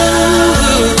love,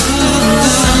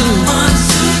 someone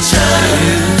to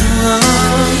touch,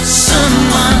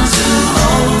 someone to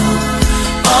hold,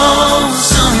 oh,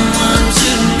 someone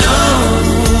to know.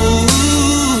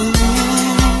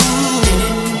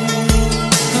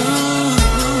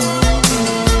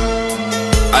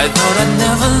 I thought I'd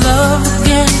never love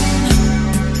again.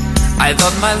 I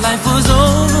thought my life was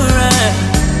over and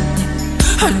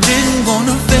I didn't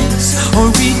wanna face or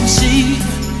even see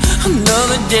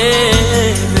another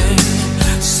day.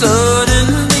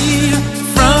 Suddenly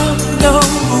from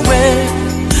nowhere,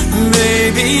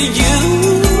 baby, you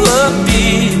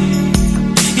appeared.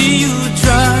 You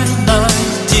dried my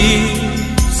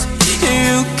tears.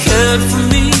 You cared for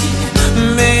me.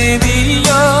 Maybe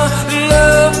your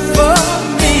love for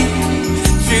me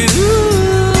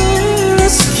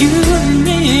rescued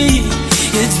me.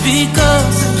 It's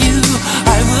because of you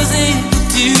I was able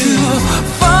to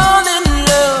fall in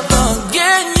love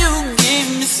again. You gave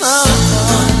me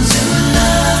someone to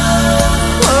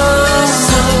love,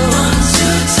 someone to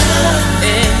touch,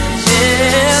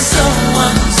 yeah,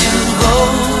 someone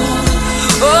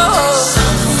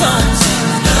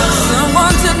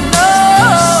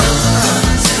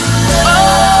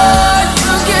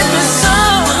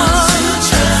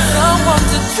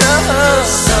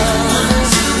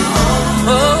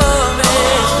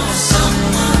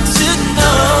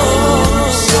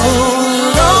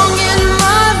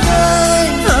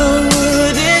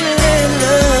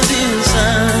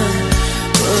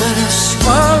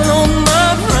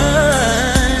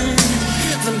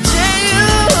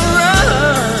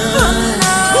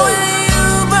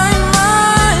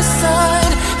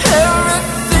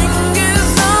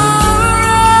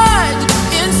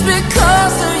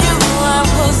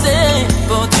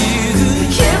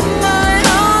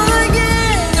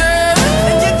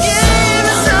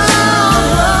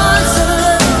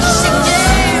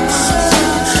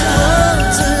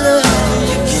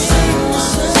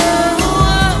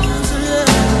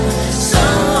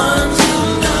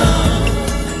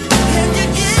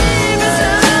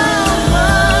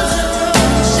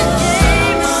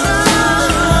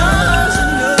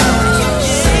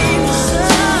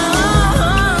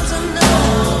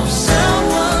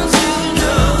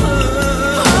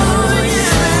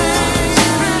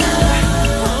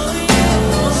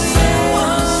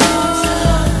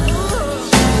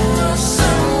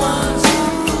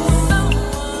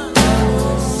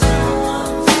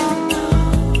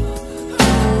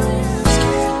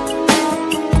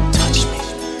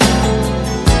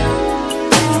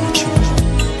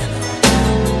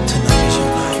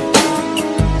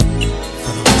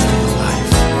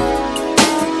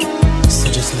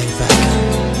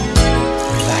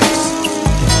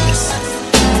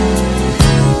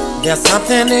There's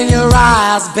something in your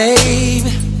eyes, babe.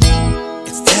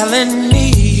 It's telling me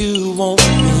you want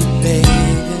me,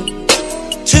 baby.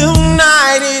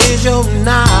 Tonight is your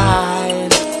night.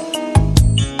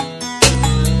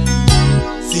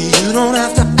 See, you don't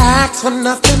have to ask for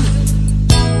nothing.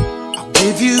 I'll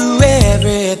give you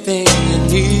everything you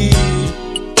need.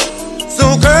 So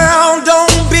girl,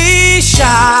 don't be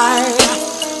shy.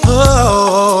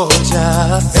 Oh,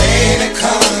 just baby,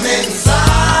 come inside.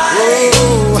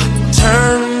 Oh,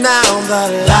 turn down the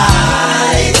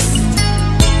lights,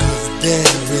 'cause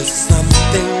there is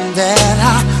something that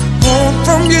I want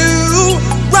from you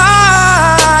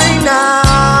right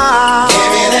now.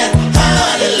 Give me that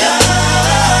honey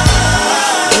love.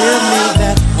 Give me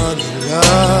that honey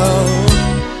love.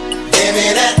 Give me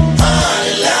that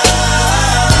honey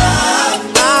love.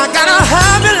 I gotta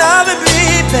have your love,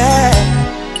 baby.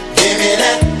 Give me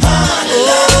that honey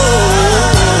love.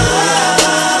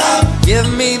 Give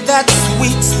me that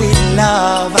sweet, sweet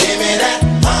love. Give me that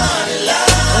honey love.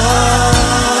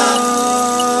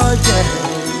 Oh, yeah.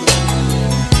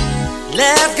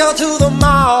 Let's go to the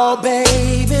mall,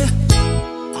 baby.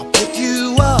 I'll pick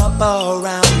you up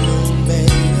around noon,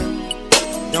 baby.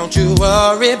 Don't you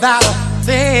worry about a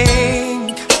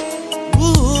thing.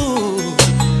 Ooh,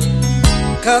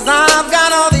 'cause I've got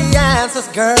all the answers,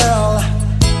 girl,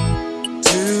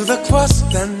 to the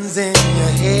questions in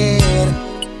your head.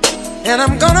 And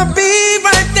I'm gonna be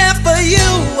right there for you,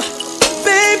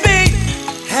 baby.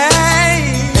 Hey,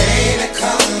 Baby,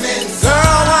 come inside.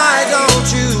 girl, why don't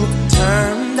you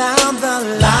turn down the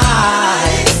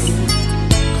lights?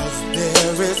 'Cause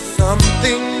there is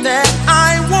something that I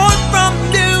want from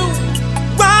you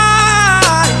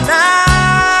right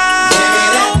now. Give me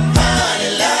that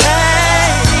honey love.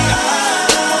 Hey,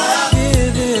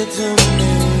 give it to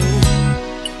me.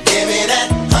 Give me that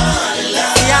honey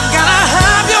love. See, I've gotta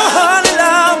have your honey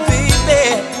love, baby.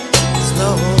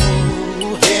 Slow.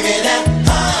 Give me that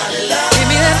honey love. Give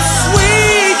me that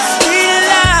sweet, sweet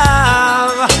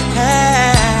love.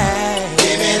 Hey.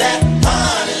 Give me that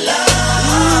honey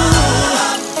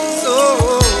love. So,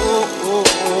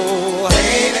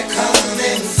 Baby, come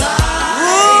inside.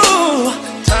 ooh,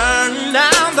 turn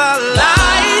down the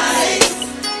lights,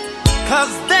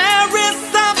 'cause there is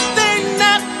something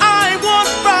that I want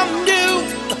from you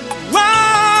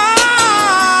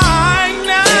right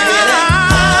now. Give me that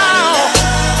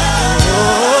honey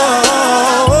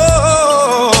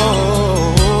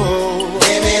Oh,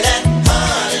 Give me that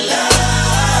honey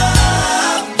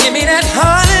love. give me that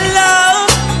honey love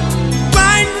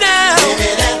right now, Give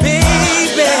me that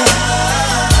baby.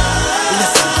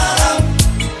 Listen,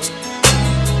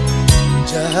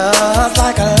 just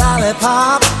like a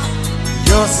lollipop,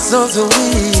 you're so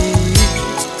sweet.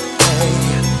 Hey,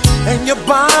 and your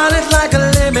body's like a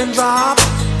lemon drop,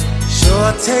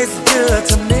 sure tastes good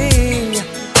to me.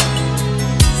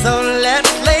 So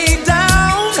let's lay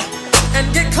down and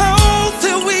get close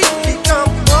till we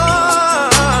become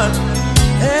one.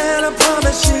 And I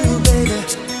promise you, baby,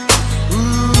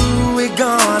 ooh, we're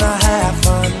gonna have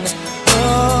fun.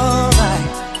 Alright,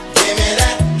 Give me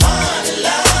that honey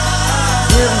love.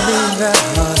 give me that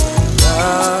honey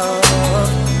love.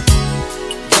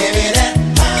 Give me that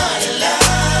honey love.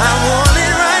 I want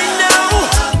it right now.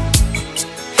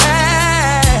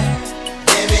 Hey,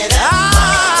 Give me that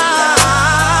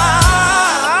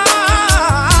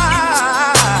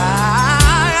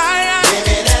Give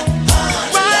me that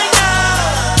honey right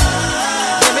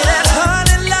now. Give me that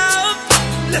honey love.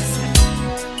 Listen,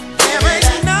 there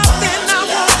ain't nothing I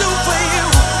won't do for you.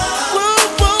 Woo,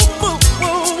 woo, woo,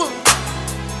 woo, woo.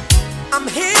 I'm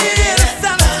here to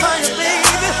satisfy you,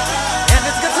 baby. And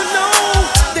it's good to know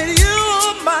that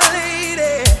you're my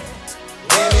lady.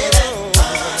 Give me that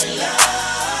honey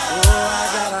love. Oh, I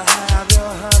gotta have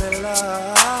your honey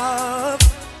love.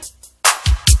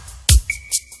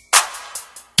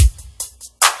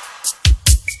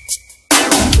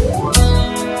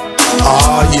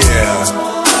 Oh yeah,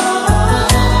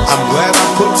 I'm glad I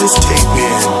put this tape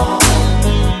in.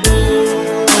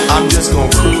 I'm just gonna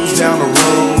cruise down the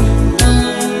road,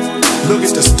 look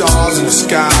at the stars in the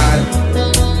sky,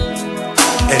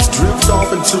 and drift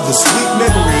off into the sweet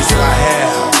memories that I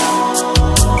have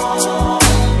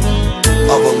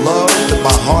of a love that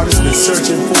my heart has been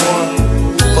searching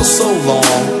for so long.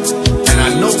 And I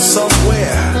know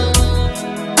somewhere,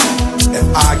 if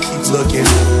I keep looking,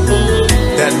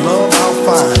 that love I'll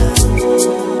find.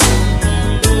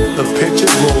 The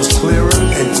picture grows clearer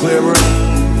and clearer,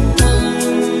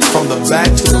 from the back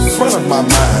to the front of my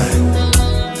mind.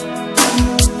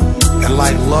 And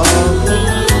like love,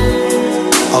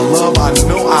 a love I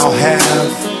know I'll have,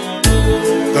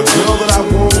 the girl that I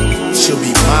want, she'll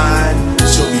be mine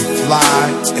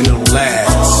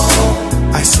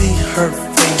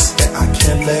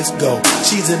let's go.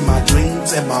 She's in my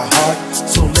dreams and my heart,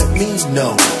 so let me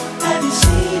know. Have you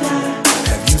seen her?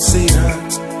 Have you seen her?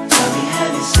 Tell me,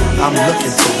 have you seen her? I'm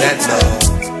looking for that love.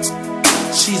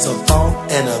 She's a thought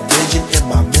and a vision in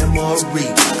my memory.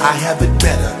 I have it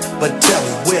better, but tell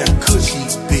me, where could she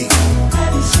be?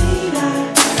 Have you seen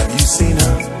her? Have you seen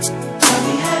her? Tell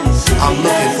me, have you seen her? I'm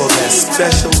looking for that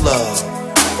special love.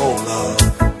 Oh, love.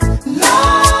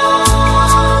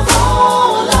 Love,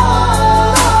 oh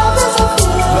love is a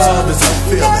feeling. Love is a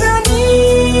feeling that I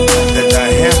need. that the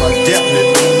hammer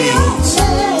definitely needs.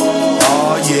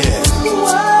 Oh, yeah.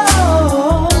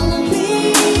 Whoa,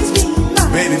 please be mine.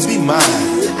 Baby, be mine.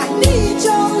 I need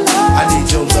your love. I need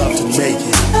your love to make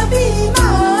it. Be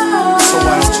mine. So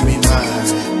why don't you be mine?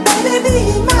 Baby, be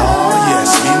mine. Oh,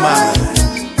 yes, be mine.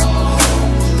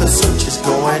 The search is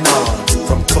going on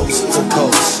from coast to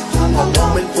coast. A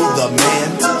woman for the man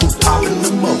who's popping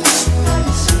the most. Have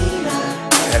you seen her?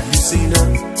 Have you seen her?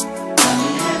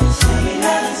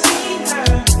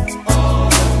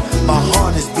 My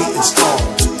heart is beating strong.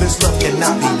 This love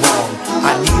cannot be wrong.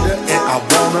 I need her and I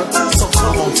want her, so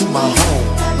come on to my home.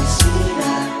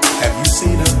 Have you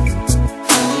seen her?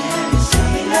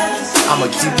 I'ma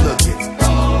keep looking.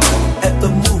 At the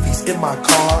movies, in my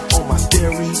car, on my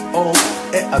stereo,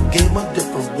 at a game of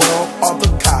different world, or the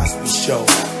Cosby Show.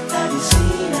 Have you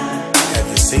seen her? Have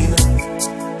you seen her?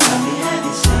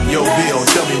 Yo, Bill,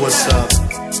 tell me what's up.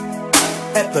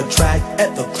 At the track,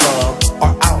 at the club,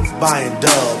 or out buying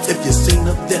doves. If you seen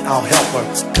her, then I'll help her,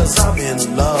 cause I'm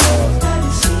in love. Have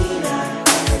you seen her?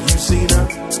 Have you seen her?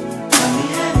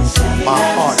 My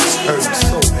heart is hurting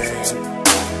so bad.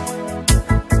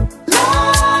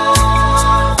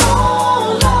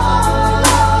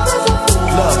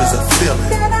 Love is a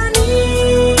feeling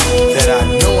that I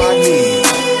know I need.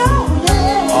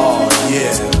 Oh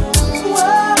yeah,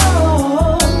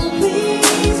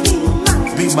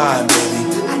 be mine, baby.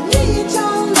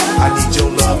 I need your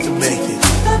love to make it.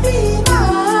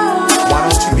 Why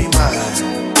don't you be mine?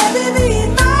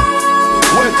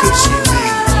 Where could she be?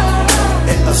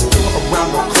 At a store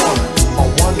around the corner, or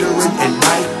wandering at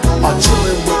night, or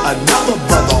chilling with another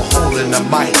brother holding a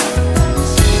mic.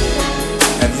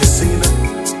 Have you seen her?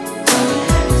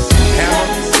 Hammer,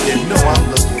 you know I'm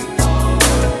looking.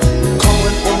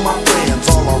 Calling on my friends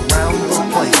all around the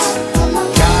place.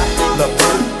 Guy,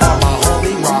 LeVert, or my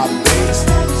homie Rob Bass.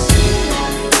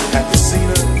 Have you seen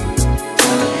her?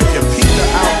 If you peep her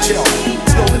out, tell me.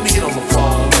 Yo, let me get on the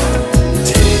phone.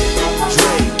 Ted,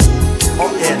 Dre, or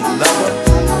Eddie Lover.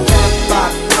 By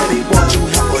Freddie, won't you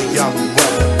help a young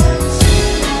brother?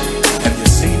 Have you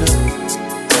seen her?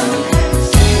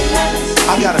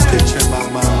 I got a picture in my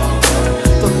mind.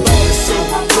 The Lord is so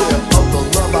clear of the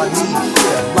love I need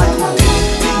here. Like you did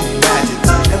be magic.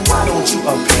 And why don't you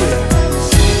appear?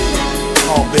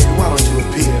 Oh baby, why don't you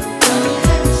appear?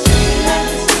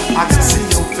 I can see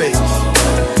your face.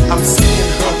 I'm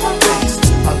seeing her face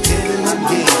again and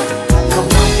again. Come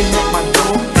knocking at my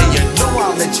door, and you know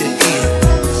I'll let you in.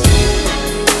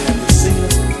 Have you seen her?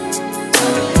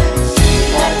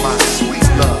 Oh my sweet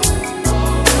love.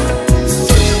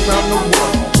 Searching around the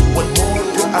world. What more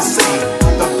do I say?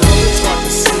 The girl is hard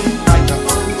to see, like the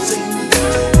unseen DJ.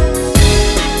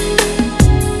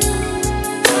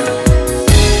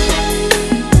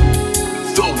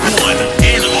 The one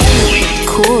and only.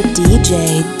 Cool DJ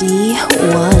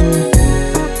D1.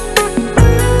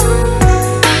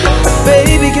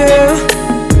 Baby girl,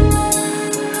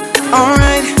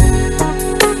 alright.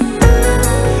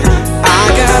 I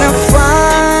gotta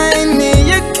find me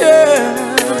a girl.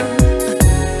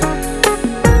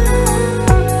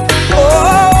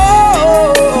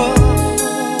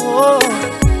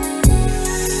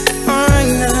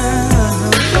 Alright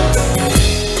now.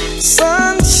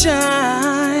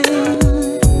 Sunshine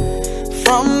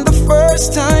from the first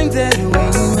time that we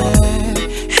met.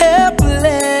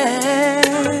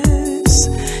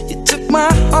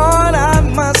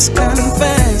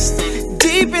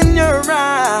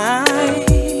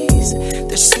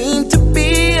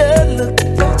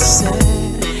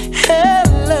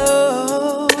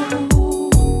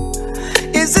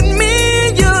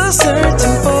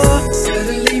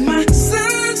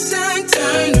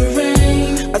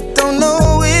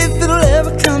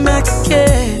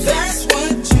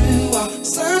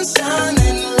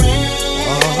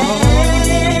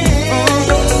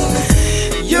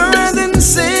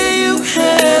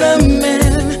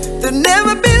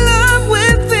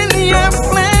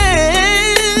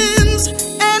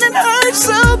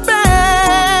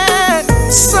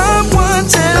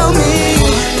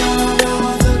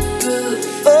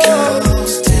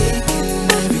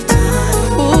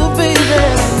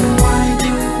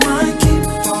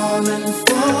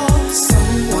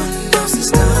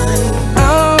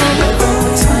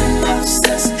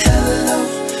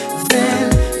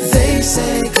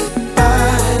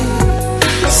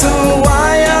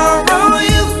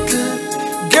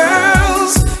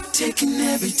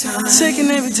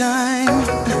 time,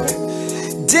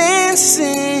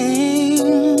 dancing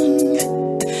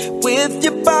with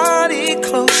your body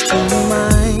close to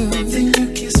mine. Then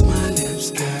you kiss my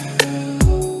lips, girl.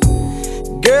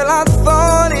 Girl, I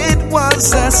thought it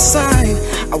was a sign.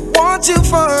 I want you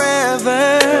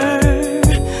forever,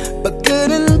 but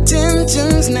good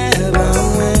intentions never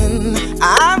win.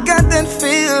 I've got that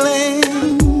feeling.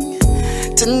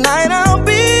 Tonight I'll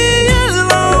be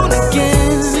alone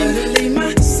again. Suddenly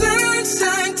my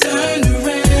sunshine turned to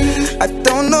rain. I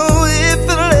don't know if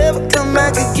it'll ever come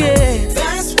back again.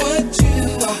 That's what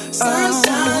you are,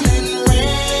 sunshine and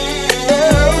rain.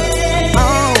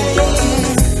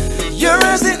 Your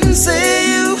eyes didn't say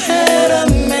you had a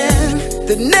man.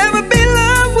 There'd never be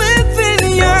love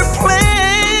within your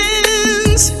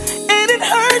plans, and it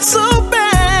hurts so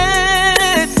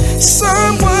bad.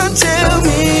 Someone tell me.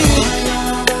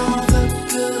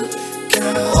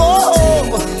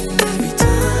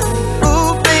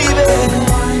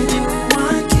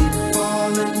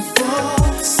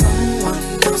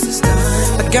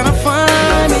 Gotta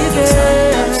find me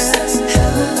there.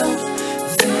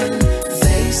 Then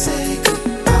they say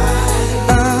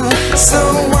goodbye. So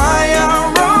why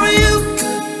are all you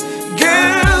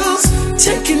girls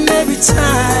taking every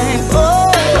time? Oh,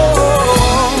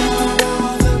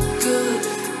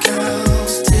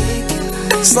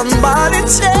 somebody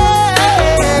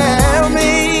tell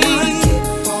me.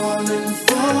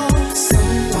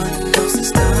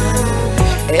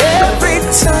 Every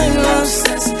time love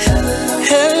says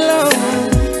hello,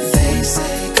 they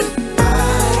say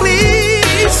goodbye.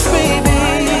 Please, baby,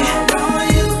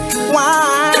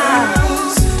 why?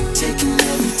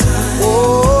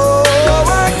 Oh, I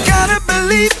gotta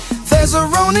believe there's a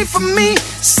Ronnie for me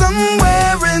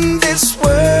somewhere in this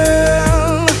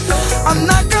world. I'm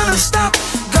not gonna stop,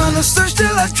 gonna search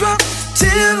till I drop,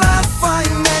 till I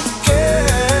find that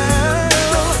girl.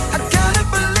 I gotta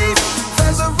believe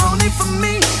there's a Ronnie for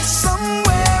me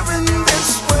somewhere in this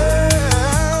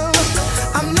world.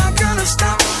 I'm not gonna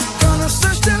stop, gonna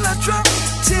search till I drop,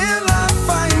 till I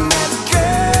find that girl.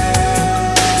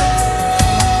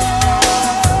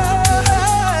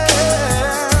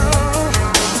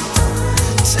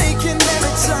 Taking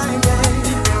every time,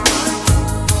 baby.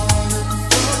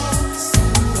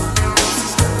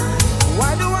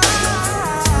 Why do I?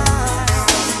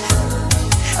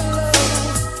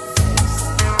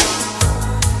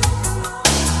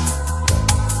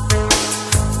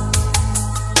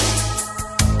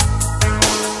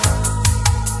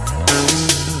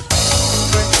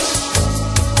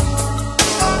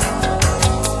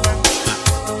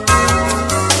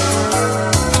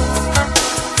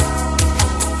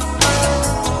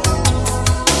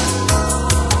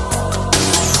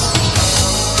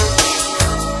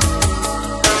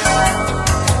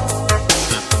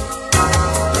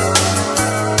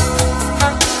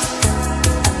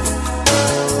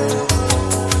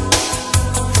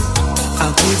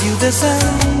 I'll give you the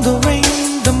sun, the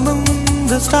rain, the moon,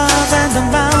 the stars and the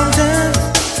mountains.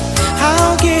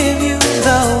 I'll give you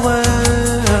the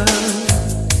world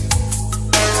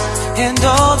and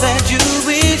all that you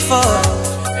wish for,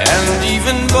 and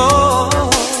even more.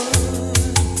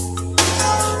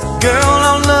 Girl,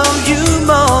 I'll love you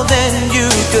more than you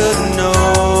could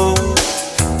know,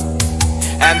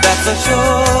 and that's for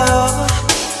sure.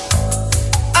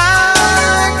 I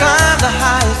climb the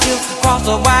highest hill, across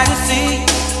the widest sea.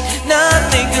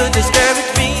 Nothing could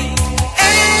discourage me,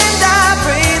 and I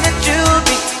pray that you'll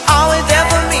be always there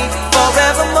for me,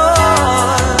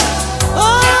 forevermore.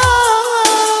 Oh,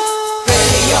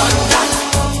 ready or not,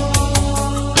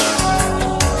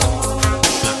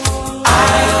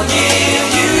 I'll give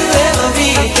you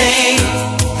everything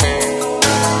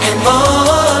and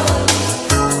more.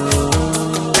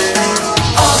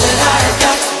 All that I've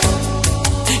got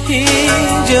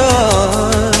is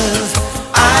yours.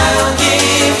 I'll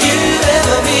give you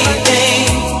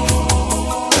everything,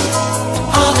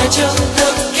 all that you're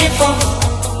looking for.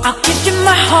 I'll give you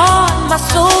my heart, my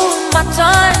soul, my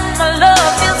time, my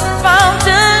love is a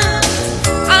fountain.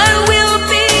 I will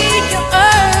be your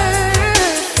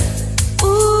earth,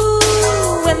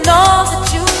 ooh, and all that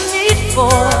you need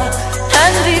for,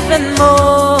 and even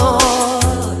more.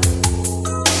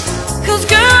 'Cause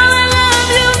girl, I love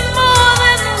you more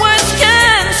than words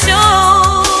can show.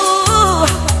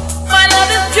 My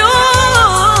love is pure.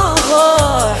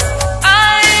 I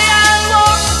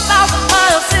walk 1,000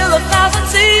 miles, sail 1,000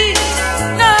 seas.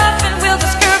 Nothing will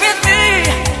discourage me.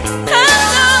 And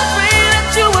I pray that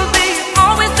you will be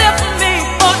always there for me,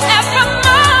 forevermore.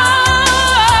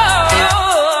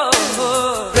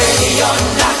 Ready or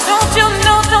not, Don't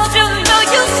you know,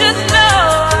 you should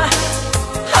know.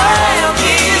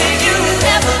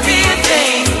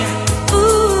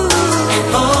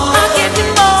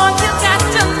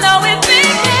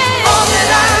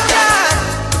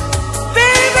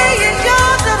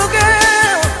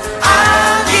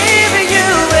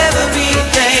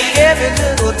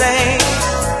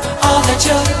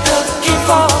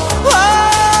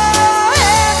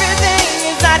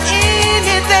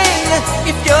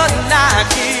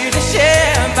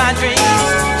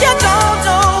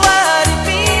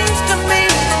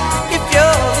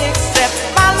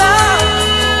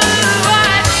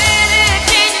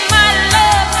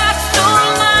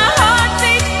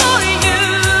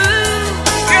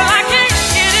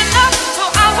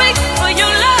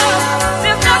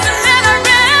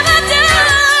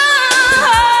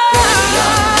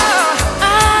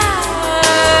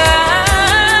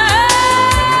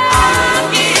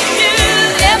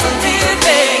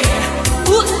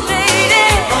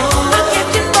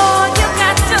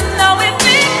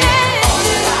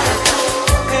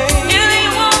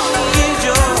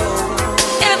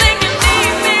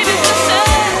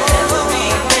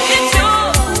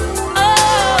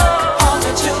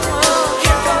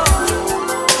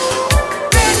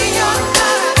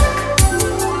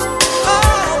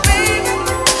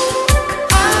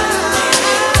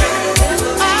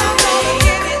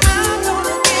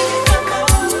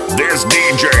 This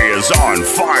DJ is on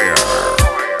fire.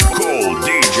 Cool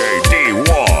DJ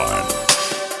D1.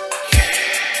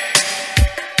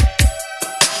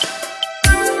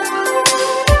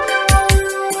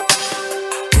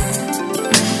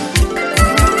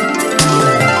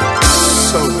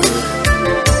 So good.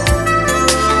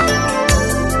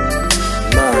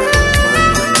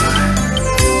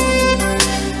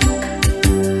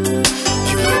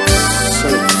 You look so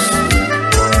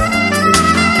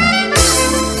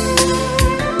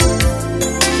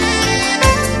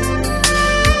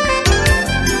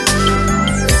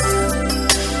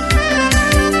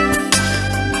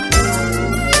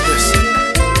Listen,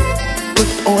 put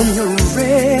on your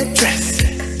red dress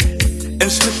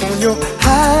and slip on your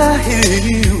high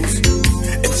heels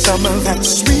and some of that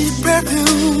sweet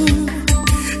perfume.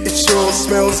 It sure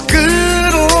smells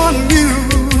good on you.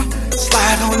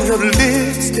 Slide on your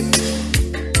lipstick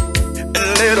and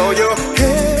let all your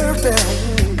hair down.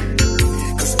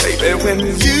 'Cause baby, when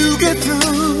you get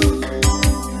through,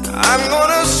 I'm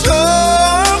gonna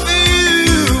show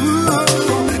you.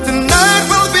 Tonight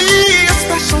will be a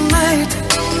special night,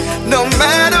 no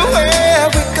matter where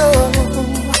we go.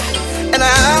 And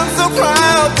I'm so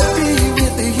proud to be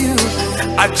with you.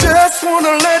 I just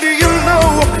wanna let you know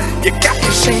you got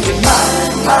me singing my.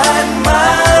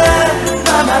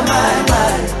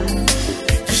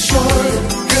 You sure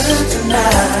look good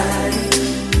tonight,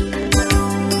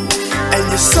 and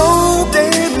you're so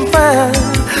damn fine.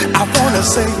 I wanna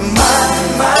say my.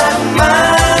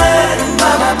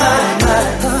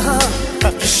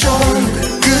 You sure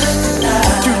look good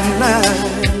tonight.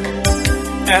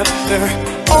 After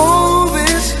all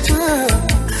this time,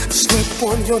 slip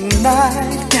on your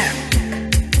nightgown,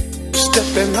 step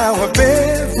in our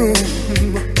bedroom.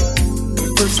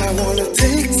 First I wanna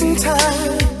take some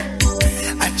time,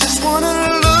 I just wanna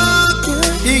look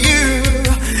at you.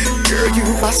 Girl, you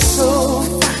are so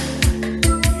fine,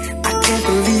 I can't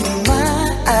believe my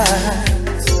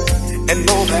eyes. And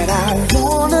all that I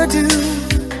wanna do,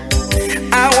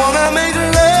 I wanna make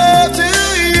love to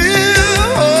you.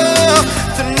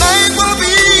 Tonight will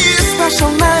be a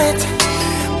special night,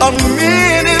 a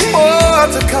many more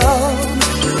to come.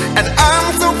 And I'm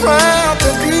so proud to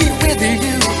be with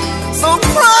you, so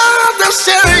proud to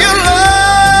share your love.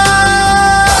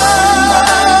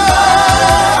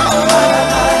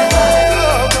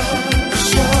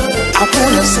 I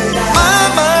wanna say my.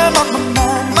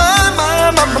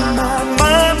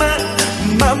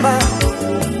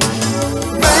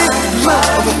 Make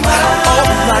love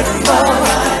all night long.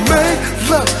 Make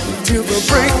love till the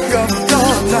break of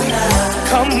dawn.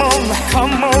 Come on,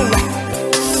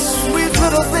 sweet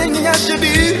little thing I should do.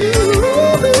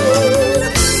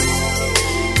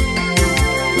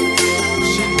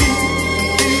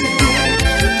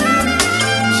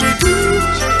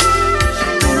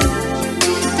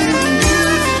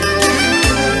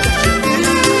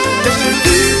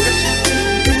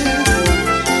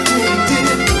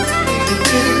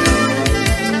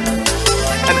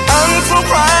 And I'm so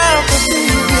proud to be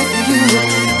with you,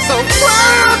 so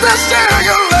proud to share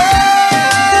your love.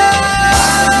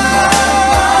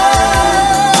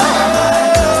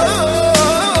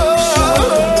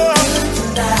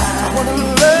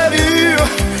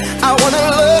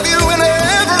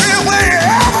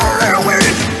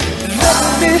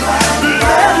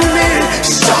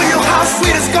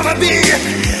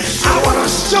 I wanna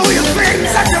show you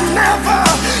things that you never,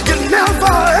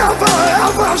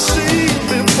 ever seen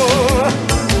before.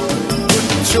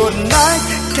 Put your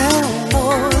nightgown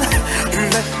on,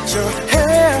 let your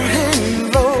hair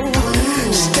hang low.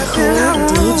 Step out,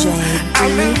 DJ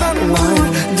I'm in the mood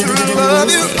to love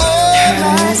you all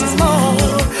night long.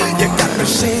 You got me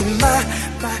saying my.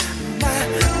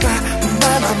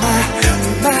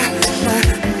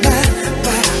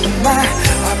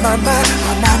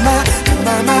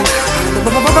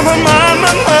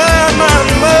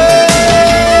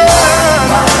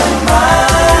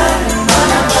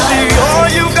 See, all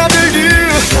you got to do,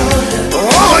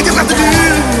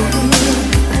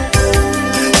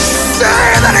 say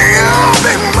that you'll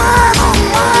be mine, oh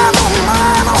mine, oh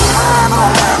mine, oh mine, oh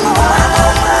mine, oh mine,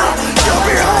 oh mine. You'll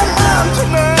be all mine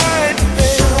tonight.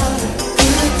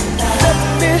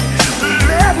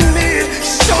 Let me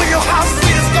show you how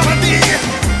sweet it's gonna be.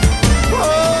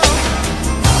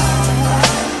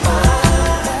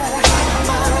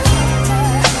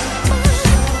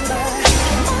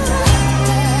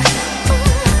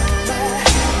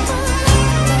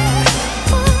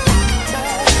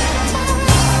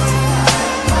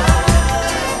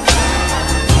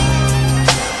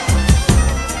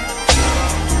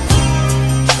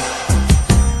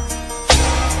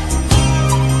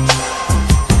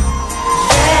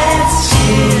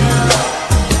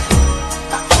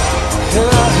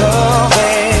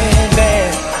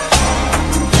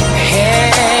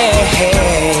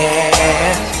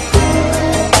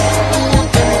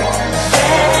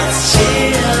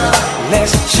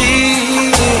 let's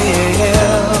chill,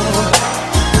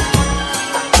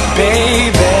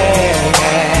 baby.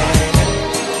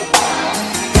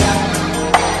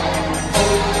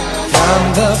 From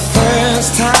the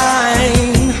first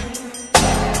time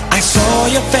I saw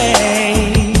your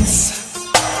face,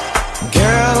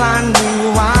 girl, I knew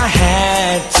I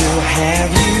had to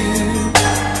have you.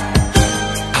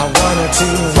 I wanted to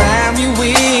wrap you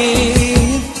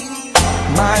with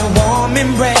my warm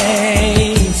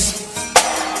embrace,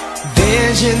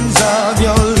 visions of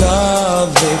your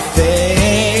lovely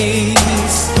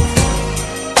face.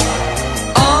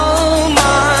 All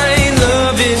my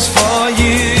love is for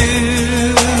you.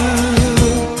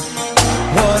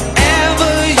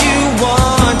 Whatever you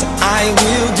want, I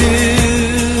will do.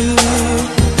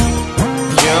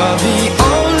 You're the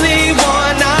only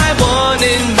one I want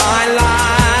in my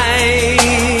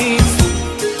life.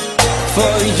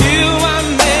 For you I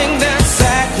make that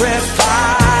sacrifice.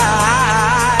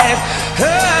 Oh.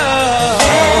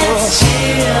 Let's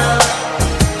chill,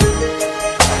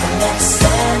 let's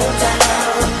settle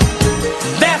down.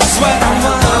 That's what I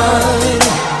want,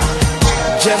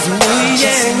 just me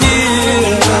and you.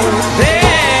 Yeah.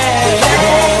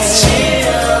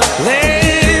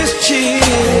 Let's chill,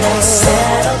 let's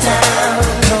settle down.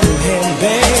 Come here,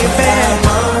 baby.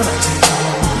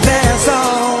 That's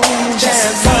all,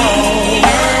 that's all.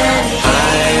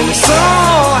 I'm so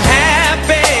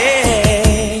happy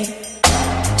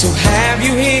to have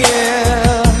you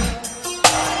here,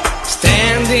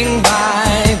 standing by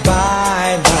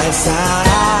my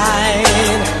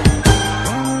side.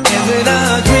 Is it a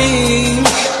dream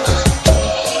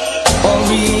or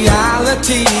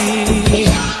reality?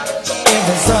 If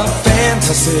it's a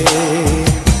fantasy,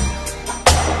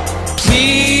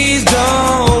 please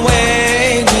don't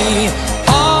wake me.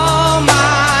 All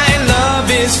my love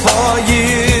is for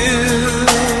you.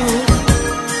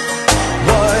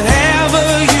 Whatever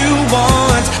you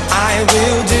want, I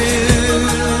will do.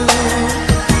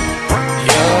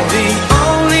 You're the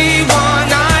only one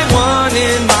I want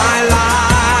in my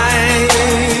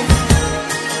life.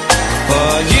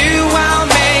 For you I'll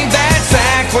make that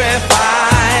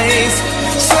sacrifice.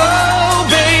 So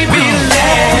baby,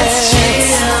 let's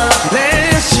chill,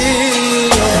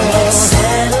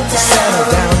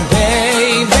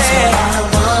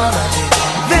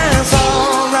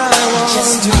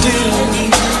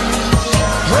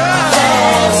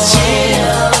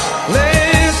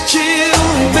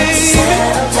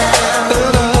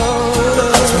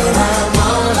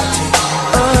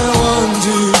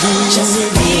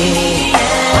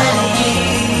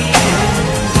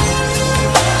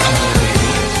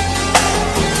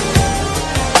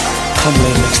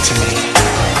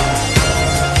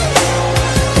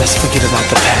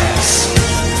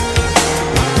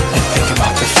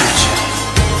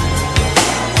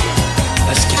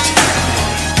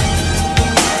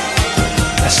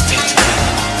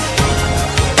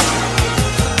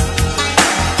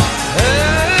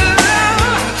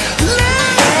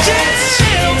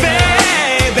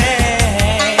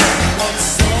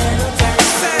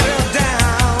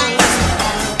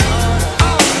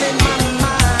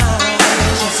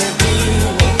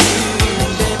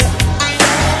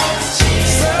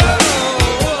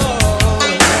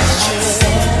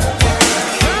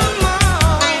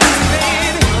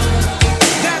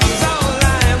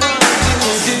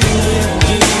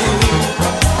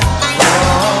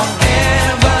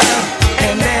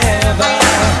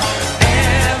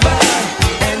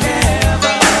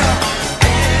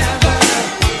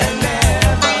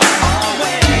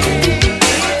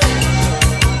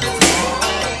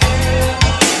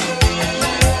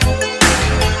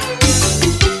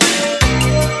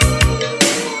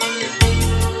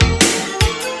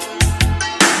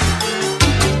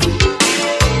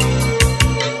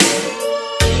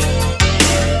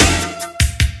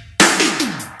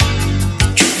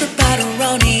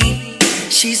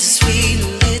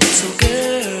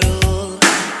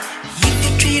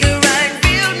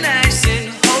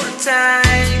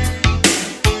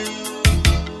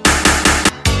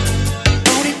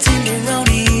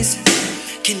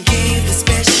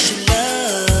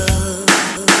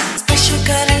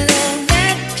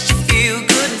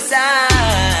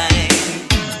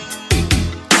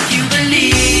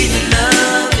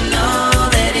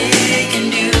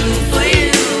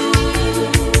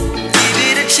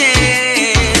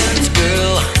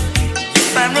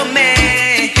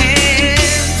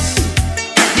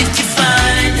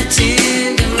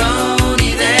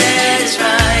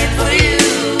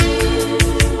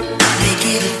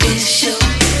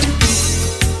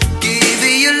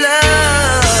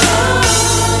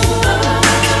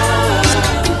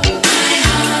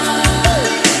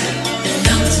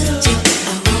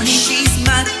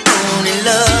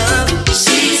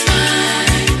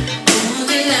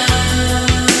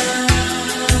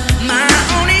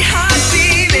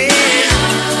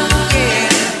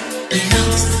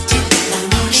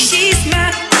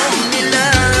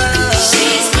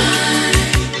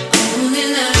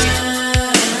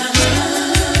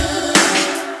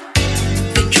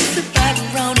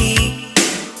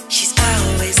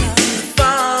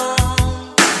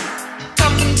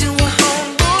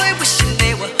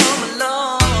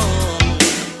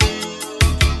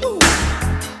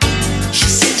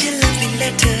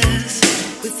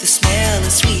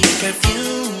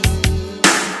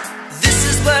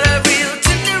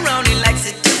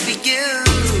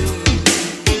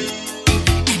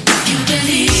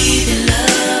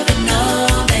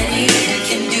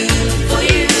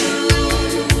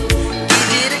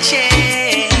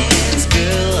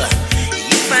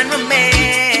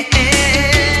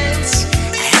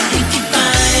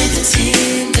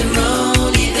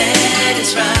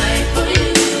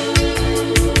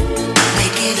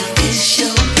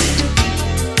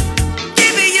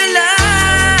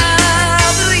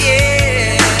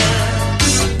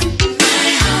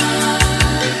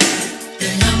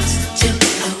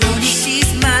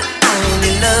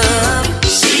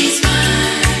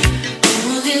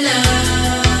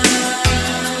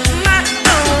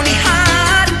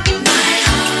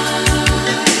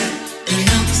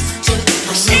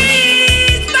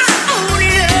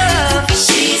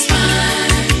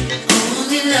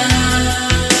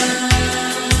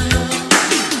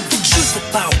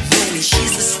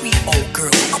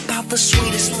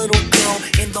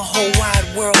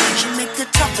 world. She make the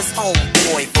toughest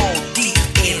homeboy fall deep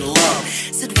in love.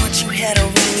 Said once you had her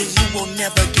in me, you will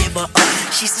never give her up.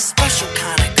 She's a special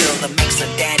kind of girl that makes her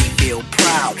daddy feel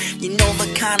proud. You know the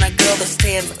kind of girl that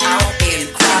stands out in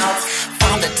crowds.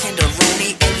 Found a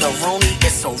tenderoni and the roni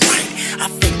is so right. I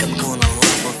think I'm gonna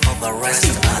love her for the rest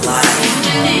of my life.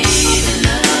 Believe in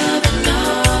love and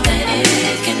all that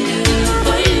it can do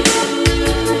for you.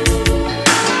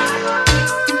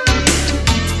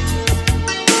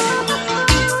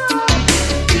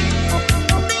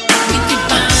 If you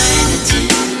find a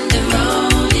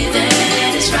tenderoni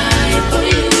that is right for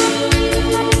you,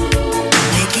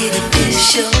 make it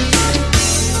official.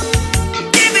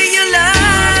 Give me your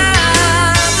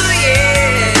love, oh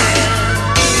yeah.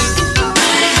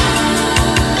 my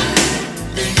heart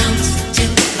belongs to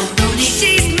a Roni.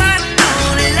 She's my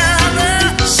only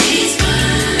lover. She's my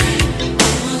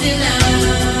only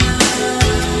love.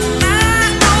 My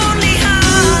only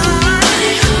heart. My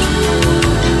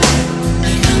heart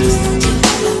belongs to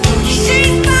a Roni.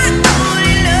 She's my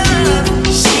only love.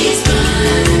 She's my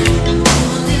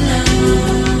only love.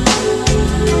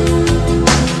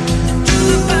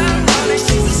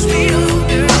 She's a sweet old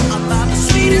girl, about the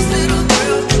sweetest little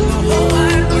girl in the whole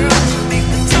wide world. She make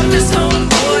the toughest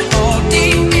homeboy all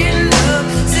deep in love.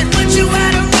 Said once you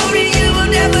had a roadie, you will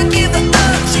never give her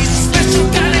up. She's a special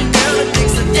kind of girl that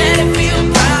makes her daddy feel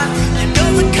proud. You know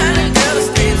the kind of girl that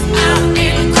stands out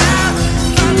in a crowd.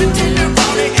 Found a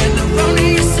tenderoni and the roni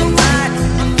is so right.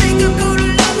 I think I'm gonna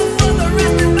love her for the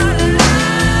rest of my life.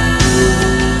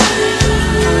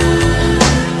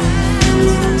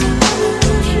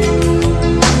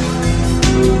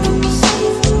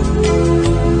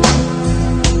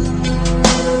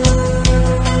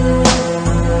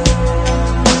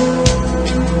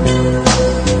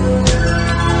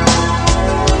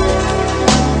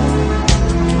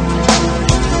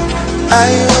 I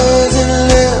was in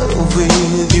love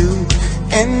with you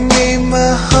and gave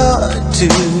my heart to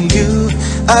you.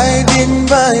 I did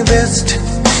my best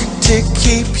to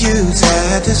keep you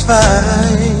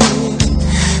satisfied.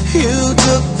 You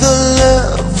took the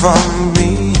love from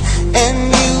me and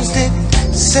used it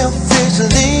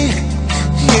selfishly.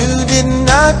 You did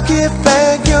not give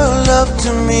back your love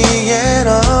to me at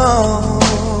all.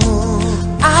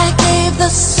 I gave the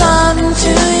sun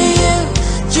to you.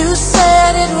 You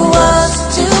said it was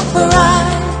too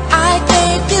bright. I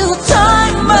gave you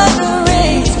time but the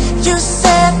rays. You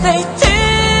said they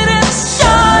didn't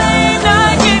shine.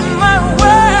 I gave my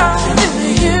world to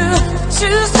you.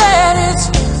 You said it's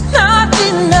not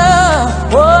enough.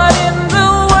 What in the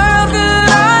world could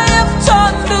I have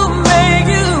done to make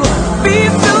you be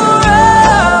so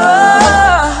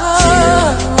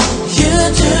right? You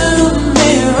do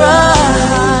me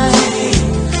right.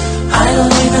 I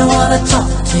don't even wanna talk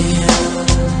to you.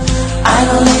 I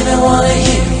don't even wanna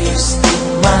hear you speak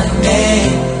my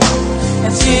name.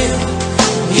 It's you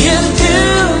do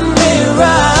me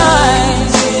right.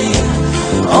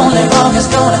 Only wrong is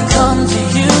gonna come to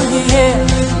you, yeah.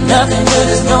 Nothing good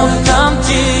is gonna come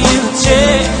to you.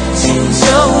 Change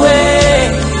your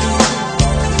way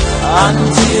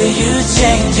until you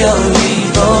change your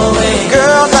evil way.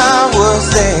 Girl, I was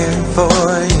there for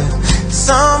you,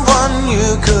 someone you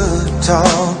could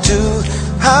talk to.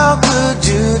 How could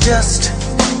you just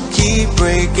keep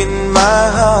breaking my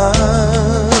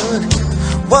heart?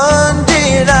 What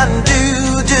did I do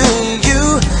to you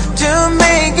to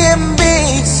make it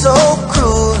be so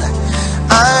cruel?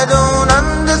 I don't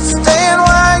understand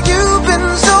why you've been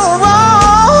so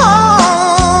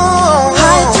wrong.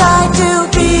 I tried to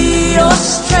be your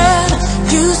strength.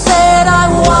 You said I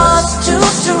was too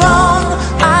strong.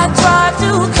 I tried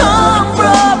to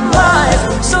compromise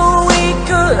so we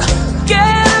could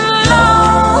get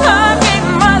along. I gave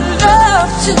my love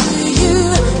to you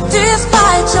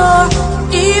despite your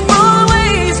evil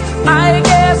ways.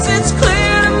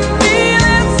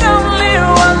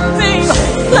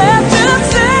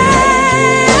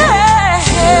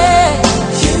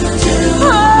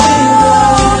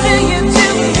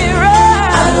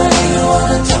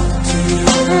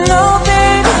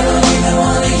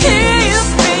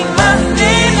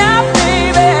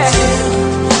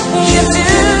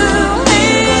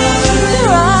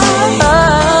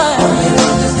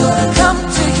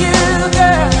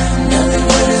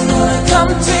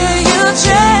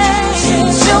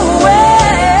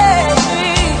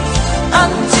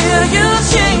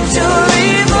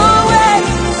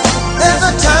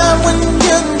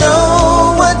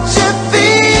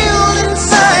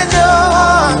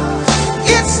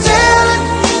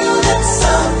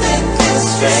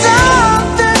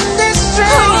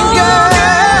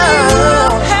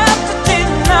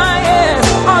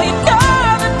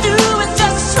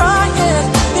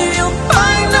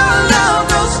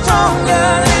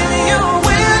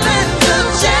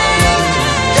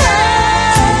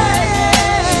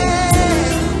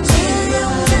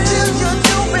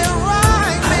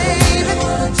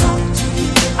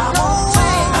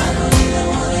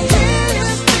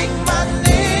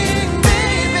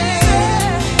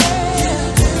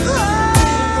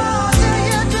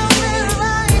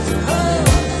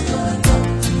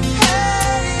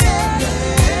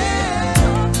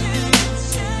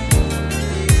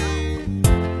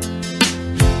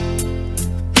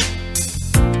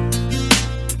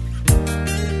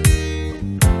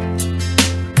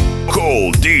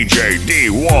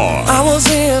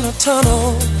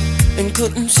 shadow and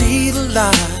couldn't see the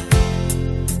light.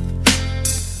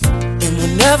 And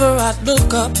whenever I'd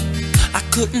look up, I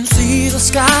couldn't see the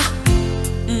sky.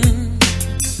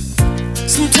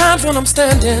 Sometimes when I'm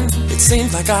standing, it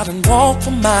seems like I done walked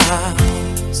for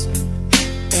miles,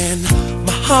 and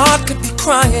my heart could be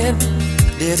crying,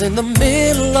 dead in the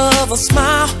middle of a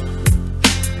smile.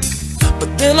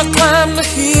 But then I climbed the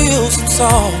hills and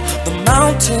saw the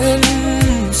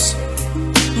mountains.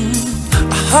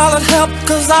 I hollered help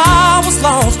cause I was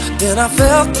lost. Then I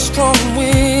felt the strong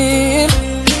wind,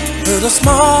 heard a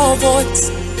small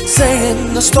voice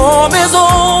saying the storm is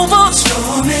over. The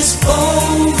storm is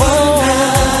over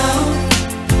now.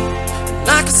 And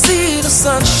I can see the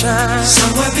sunshine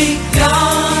somewhere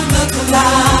beyond the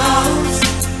clouds.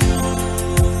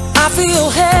 I feel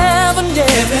heaven, yeah.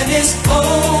 Heaven is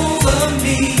over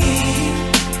me.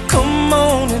 Come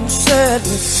on and set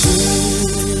me free.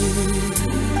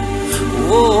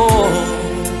 Whoa.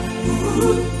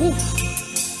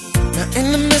 Now in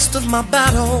the midst of my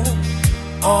battle,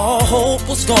 all hope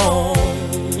was gone.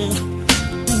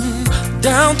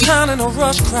 Downtown in a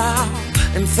rush crowd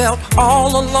and felt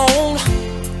all alone.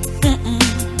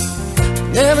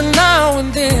 Every now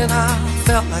and then I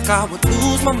felt like I would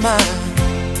lose my mind.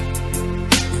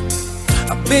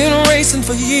 I've been racing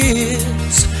for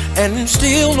years and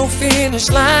still no finish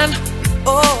line.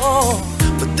 Oh,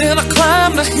 but then I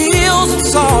climbed the hills and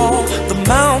saw the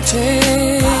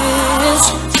mountains.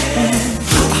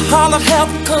 I hollered help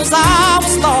cause I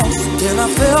was lost. Then I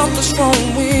felt the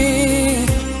strong wind,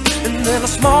 and then a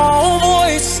small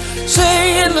voice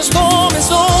saying the storm is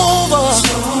over. The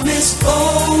storm is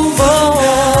over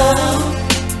now.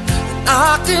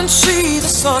 I can see the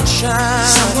sunshine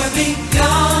somewhere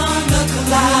beyond the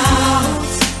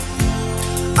clouds.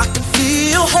 I can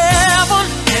feel heaven.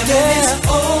 Heaven is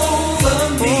over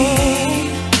me.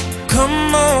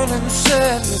 Come on and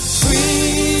set me free.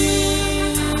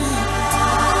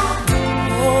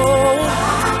 Oh.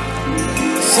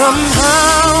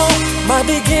 Somehow my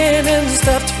beginning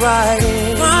stepped right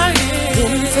in.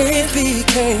 Then faith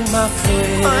became my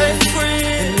friend.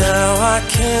 And now I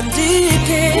can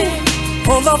depend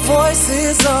on the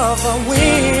voices of the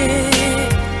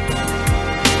wind.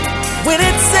 When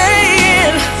it's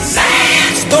saying,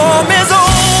 storm is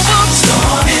over.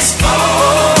 Storm is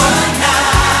over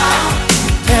now.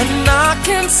 And I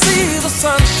can see the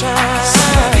sunshine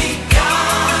somewhere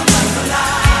beyond the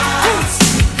clouds.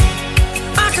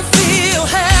 I can feel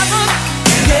heaven.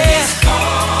 Heaven is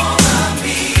over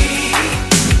me.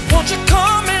 Won't you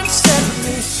come and set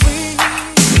me free?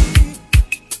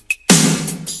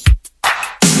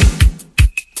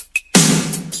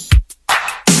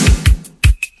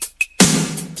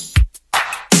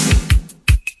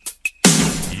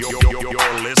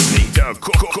 You're listening to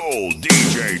Cool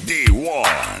DJ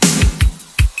D1.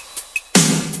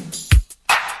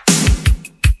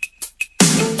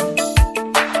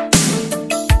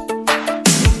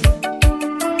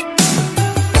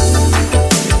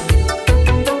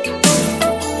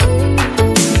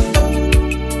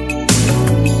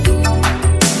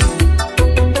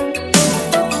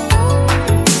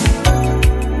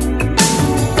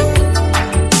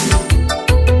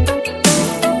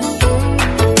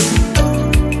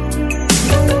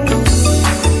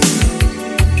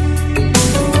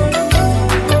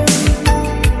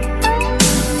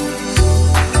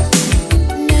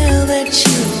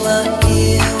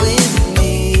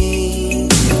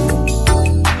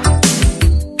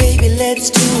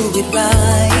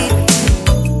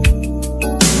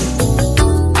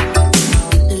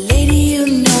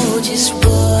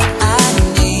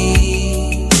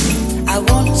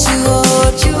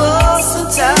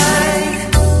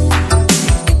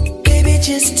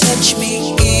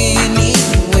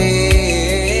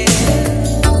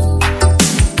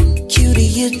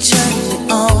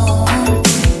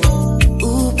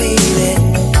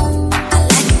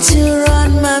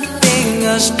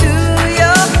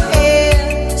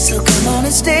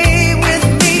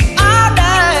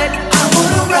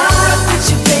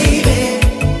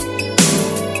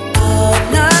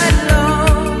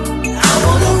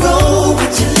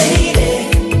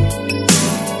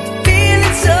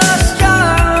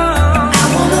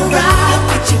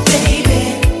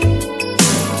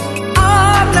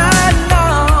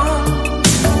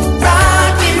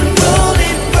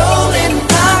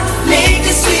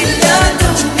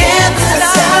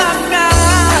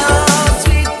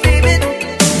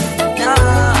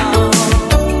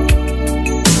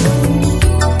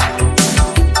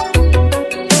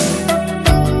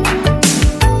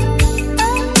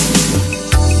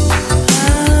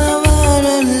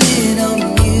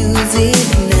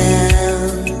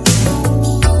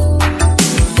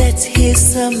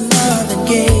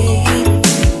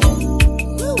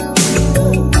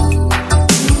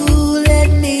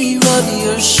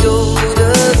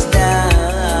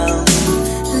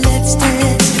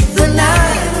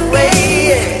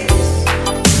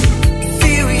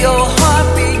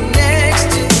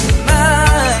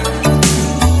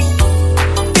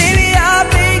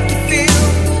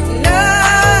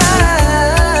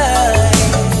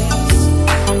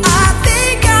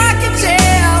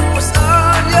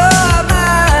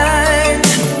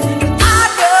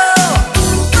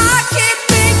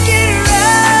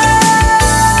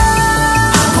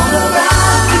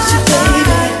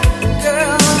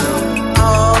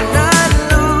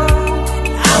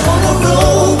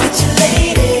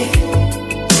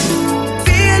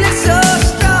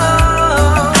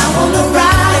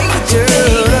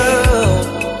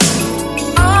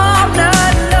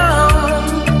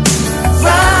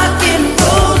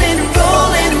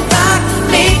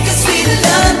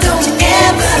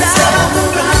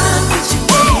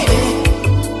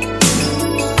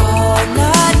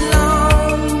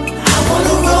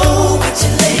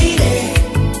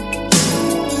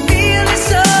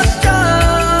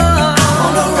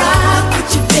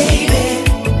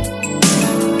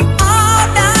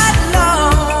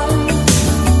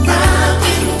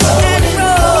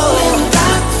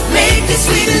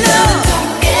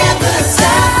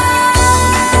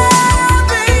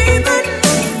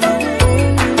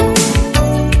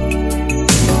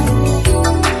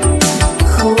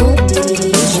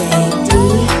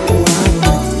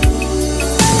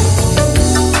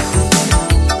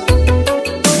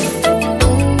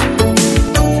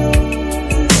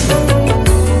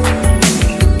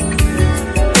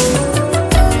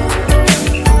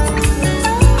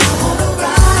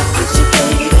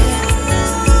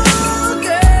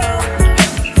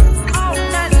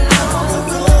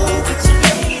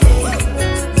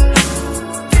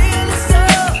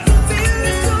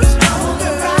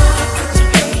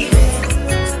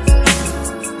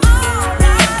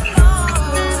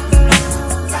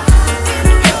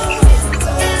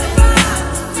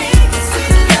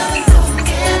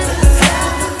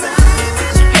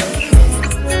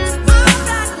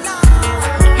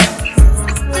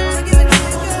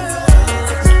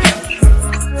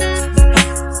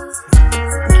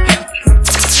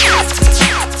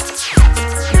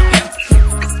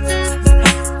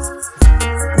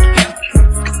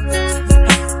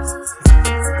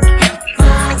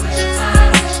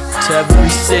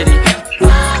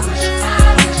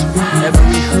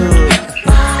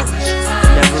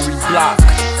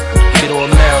 middle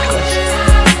America.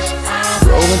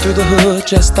 Rolling through the hood,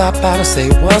 just stop by to say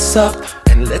what's up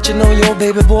and let you know your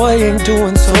baby boy ain't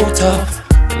doing so tough.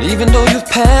 And even though you've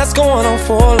passed going on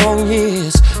 4 long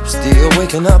years, still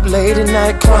waking up late at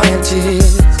night crying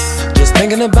tears. Just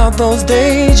thinking about those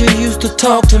days you used to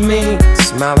talk to me,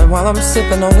 smiling while I'm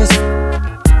sipping on this.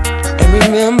 And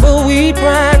remember we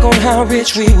brag on how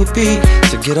rich we would be.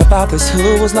 To get up out this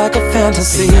hood was like a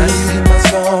fantasy. Now you hear my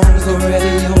songs, the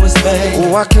radio is banging.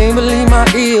 Oh, I can't believe my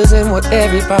ears and what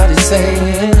everybody's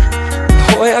saying.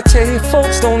 Boy, I tell you,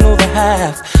 folks don't know the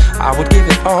half. I would give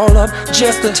it all up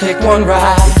just to take one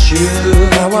ride with you.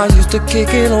 How I used to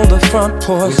kick it on the front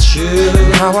porch with you.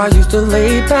 How I used to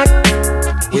lay back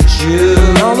with you.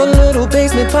 And all the little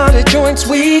basement party joints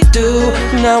we do.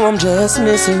 Now I'm just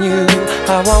missing you.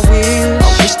 How I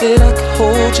wish that I could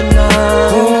hold you now.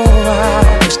 Oh,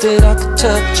 I wish that I could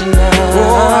touch you now.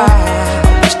 Oh,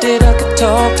 I wish that I could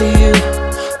talk to you,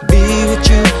 be with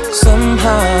you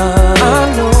somehow.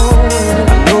 I know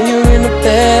you're in a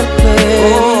bad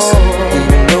place,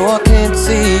 even though I can't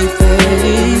see your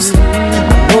face. I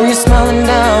know you're smiling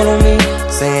down on me,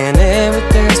 saying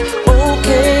everything's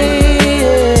okay.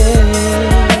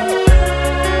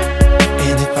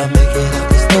 And if I make it out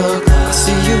this thug life, I'll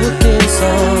see you again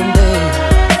someday.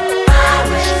 I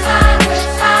wish, I wish,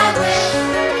 I wish,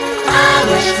 I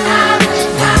wish, I wish,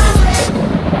 I wish.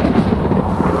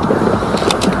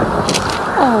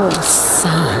 Oh,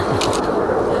 son,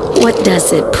 what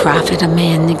does it profit a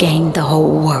man to gain the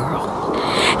whole world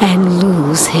and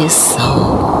lose his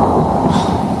soul?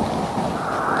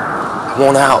 I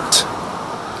want out,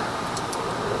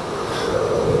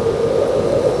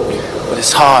 but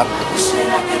it's hard.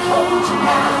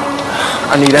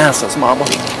 I need answers, Mama.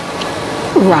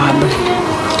 Robert.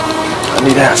 I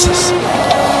need answers.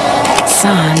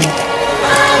 Son.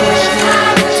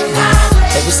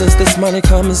 Ever since this money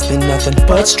come, it's been nothing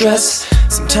but stress.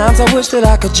 Sometimes I wish that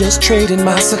I could just trade in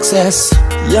my success.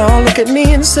 Y'all look at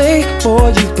me and say, boy,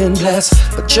 you've been blessed,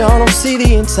 but y'all don't see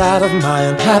the inside of my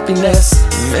unhappiness.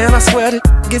 Man, I swear it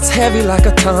gets heavy like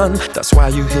a ton. That's why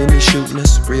you hear me shooting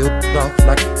this real off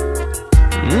like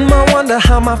I wonder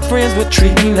how my friends would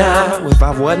treat me now if I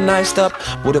wasn't iced up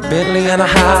with a Bentley and a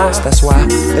house. That's why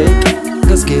fake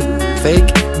niggas get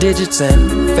fake digits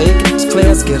and fake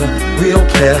players get a real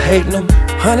player hating them.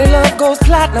 Honey, love goes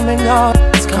platinum and y'all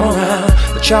come around,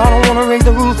 but y'all don't wanna raise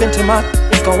the roof until my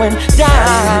it's going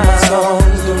down. My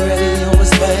songs, the radio is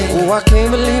playing. Oh, I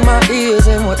can't believe my ears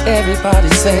and what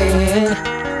everybody's saying.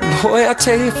 Boy, I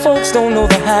tell you, folks don't know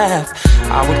the half.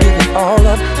 I would give it all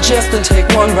up just to take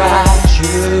one ride with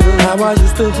you. How I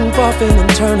used to hoop off in them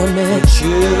tournaments with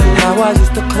you. How I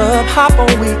used to club hop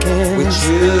on weekends with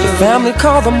you. Your family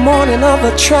called the morning of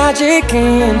a tragic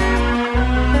end.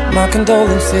 My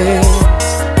condolences.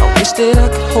 I wish that I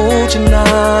could hold you now.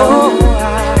 Oh,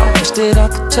 I wish that I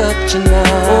could touch you now.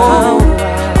 Oh,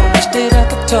 I wish that I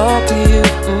could talk to you,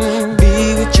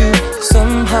 be with you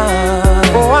somehow.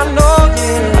 Oh, I know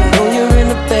you're in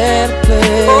a bad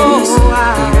place. Oh,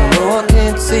 even though I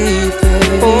can't see your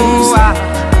face. Oh, I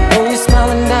know you're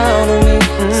smiling down on me,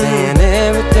 saying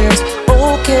everything's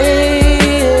okay.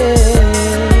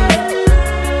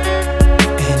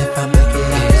 And if I make it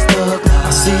out this thug life,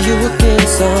 I'll see you again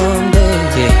someday.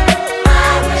 Yeah.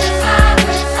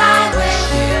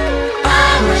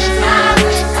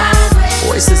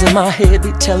 Voices in my head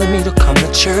be telling me to come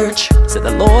to church. Said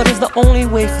the Lord is the only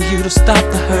way for you to stop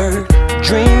the hurt.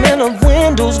 Dreaming of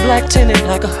windows black tinted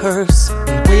like a hearse,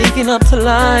 and waking up to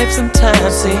life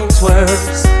sometimes seems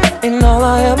worse. And all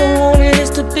I ever wanted is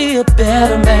to be a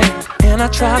better man, and I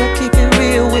try to keep it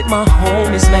real with my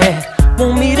homies, man.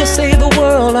 Want me to save the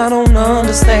world, I don't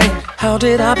understand. How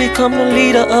did I become the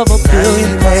leader of a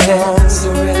billion fans?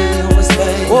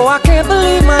 Oh, I can't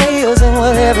believe my ears and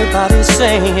what everybody's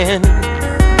saying.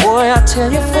 Boy, I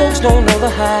tell you, folks don't know the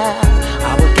half.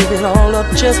 I would give it all up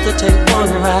just to take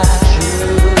one ride.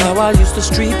 How I used to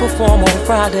street perform on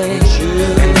Friday,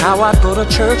 and how I'd go to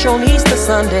church on Easter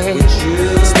Sunday.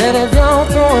 Instead of y'all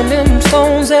throwing them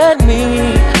stones at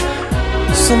me,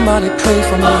 somebody pray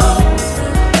for me.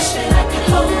 Wish that I could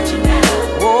hold you now.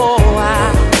 Oh,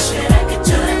 I wish that I could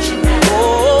touch you now.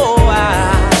 Oh, I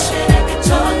wish that I could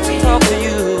talk to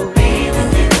you, be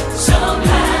with you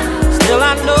somehow. Still I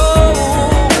know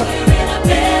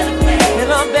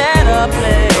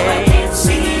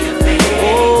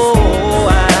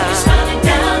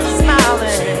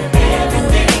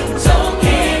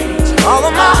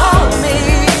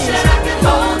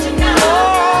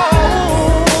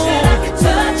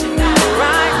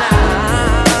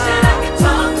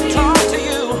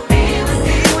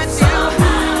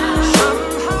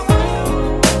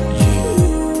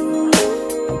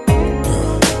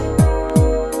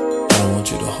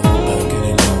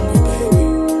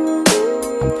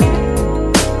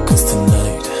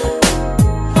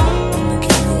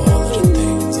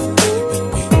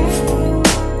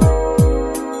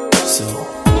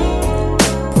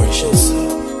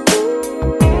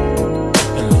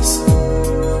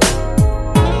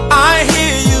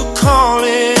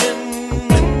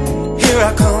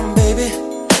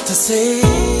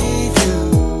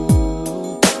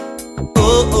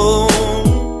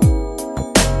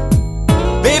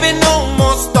Baby, no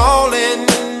more stalling.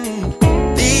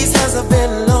 These hands have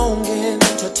been longing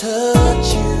to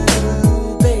touch you,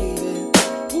 baby.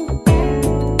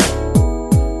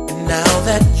 And now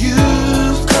that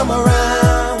you've come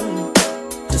around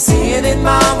to seeing it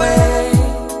my way,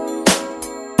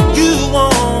 you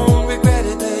won't regret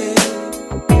it, babe,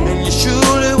 and you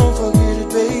surely won't forget it,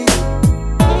 babe.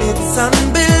 It's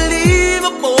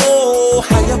unbelievable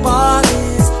how your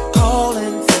body's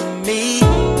calling for me.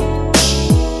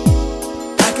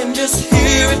 I can just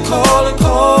hear it calling,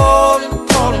 calling,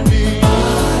 calling me.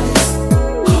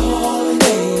 Calling,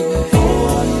 baby,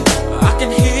 for you. I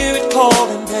can hear it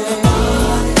calling, baby.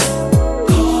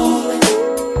 Calling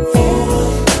for you.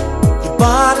 Your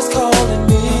body's calling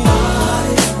me.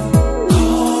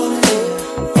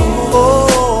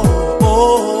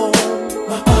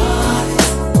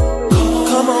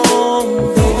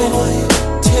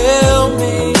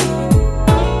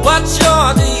 What's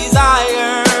your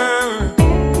desire?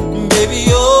 Baby,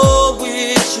 your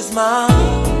wish is my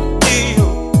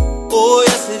deal. Oh,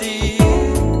 yes it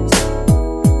is.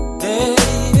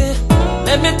 Baby,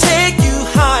 let me take you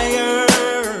higher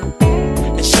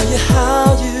and show you how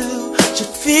you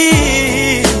should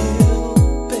feel,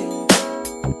 baby.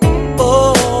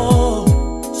 Oh,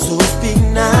 so speak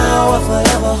now or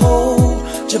forever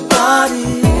hold your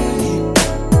body.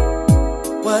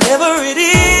 Whatever it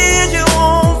is you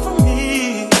want from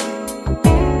me,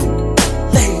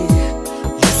 lady,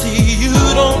 you see you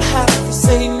don't have to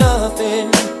say nothing.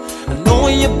 I know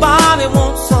when your body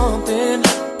wants something,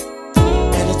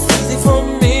 and it's easy for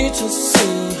me to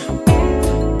see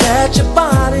that your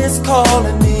body's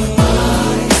calling me.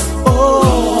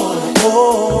 Oh,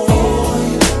 oh,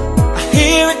 I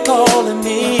hear it calling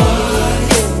me.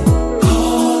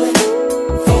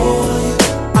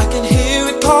 I can hear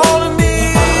it calling me.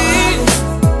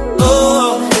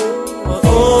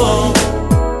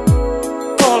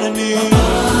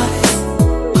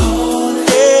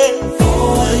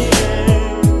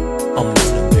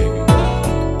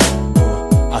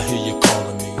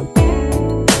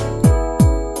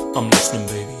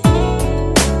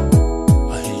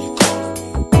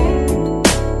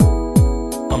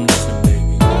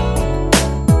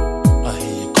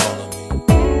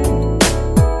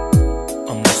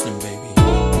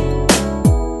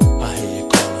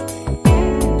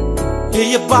 Hear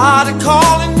your body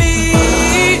calling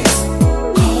me.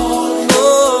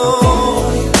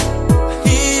 Oh, I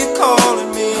hear you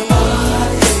calling me.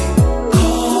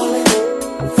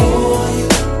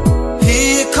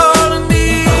 Hear you calling me.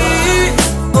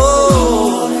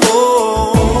 Oh,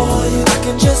 oh, I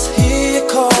can just hear you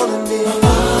calling me.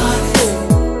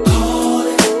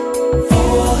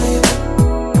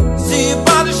 See your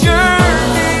body's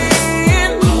yearning.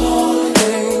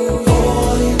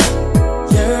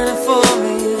 Yearning for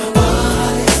me.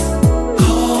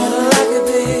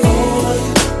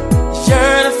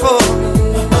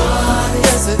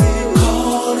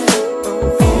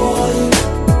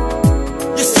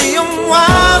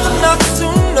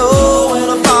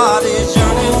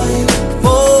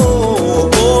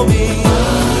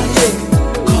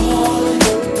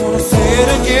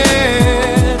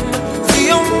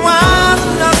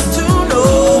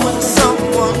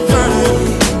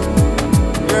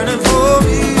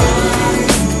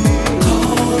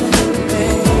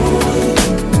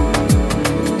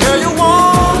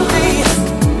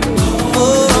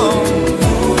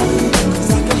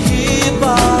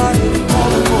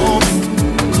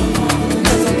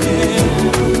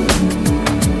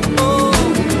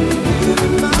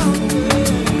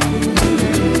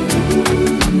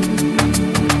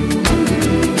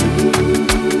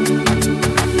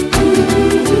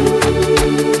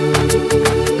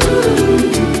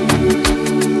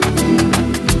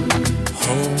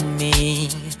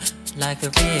 like the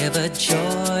river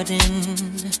Jordan,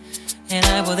 and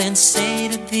I will then say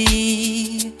to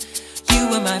thee, you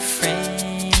are my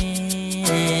friend.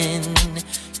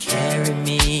 Carry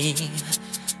me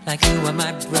like you are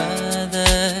my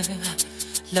brother.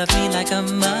 Love me like a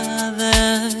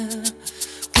mother.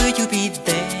 Will you be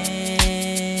there?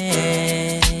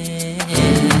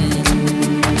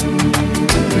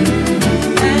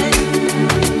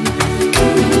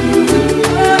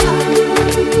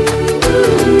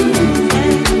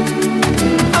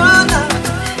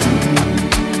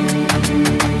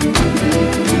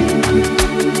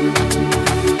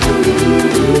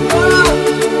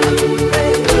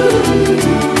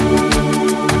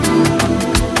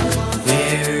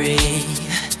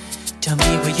 Tell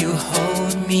me, will you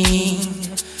hold me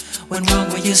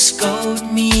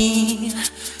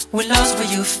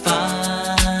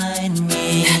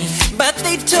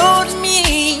told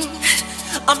me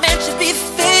a man should be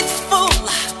faithful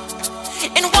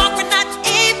and walk when not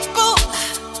able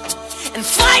and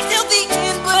fight till the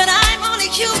end, but I'm only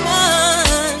human.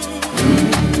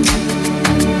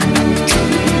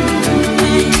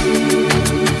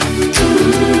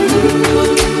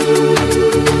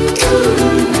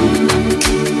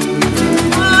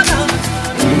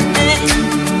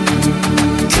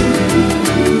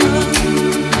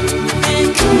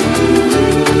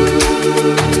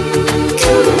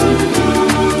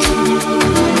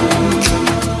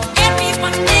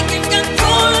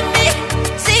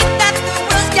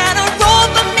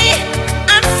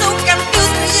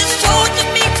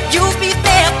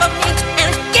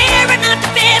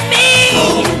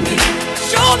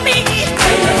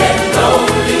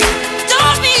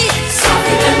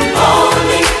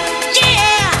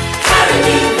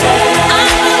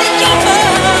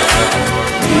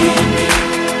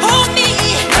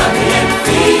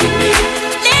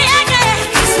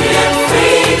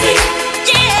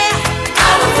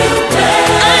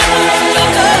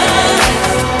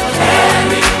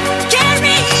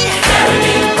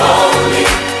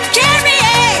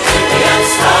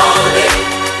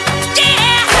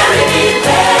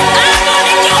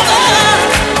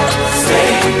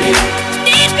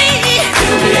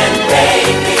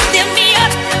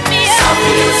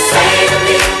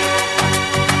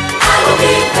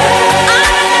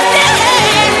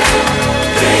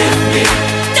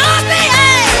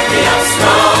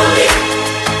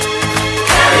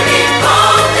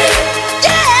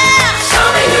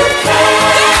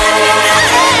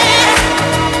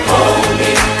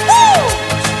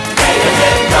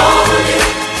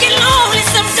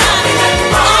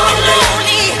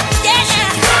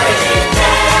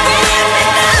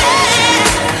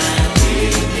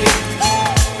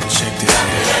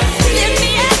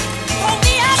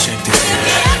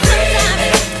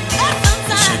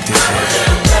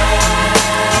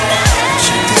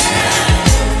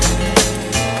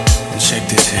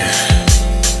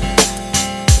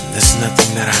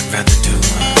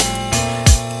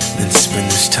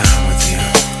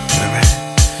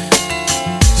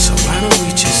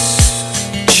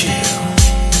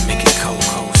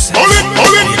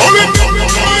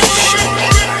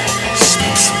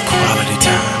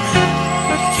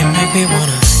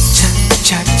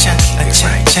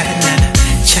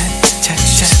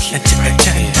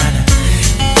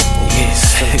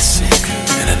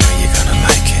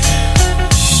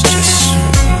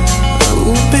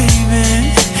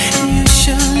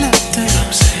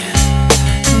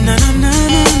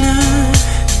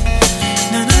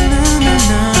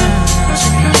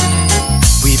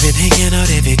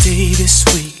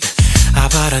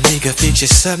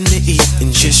 Just something to eat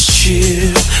and just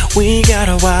chill. We ain't got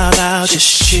a while out,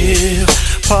 just chill.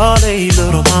 Parlay,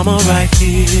 little mama right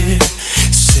here.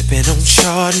 Sipping on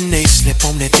Chardonnay, slip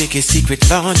on that thickest secret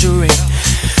lingerie.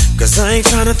 Cause I ain't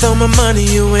tryna throw my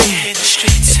money away.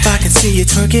 If I can see you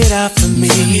twerk it out for me,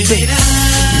 baby.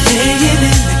 Laying in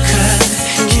the cut,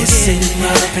 kissing,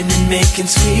 rubbing and making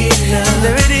sweet love.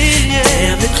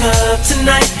 Damn the club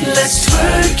tonight, let's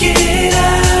twerk it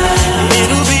out.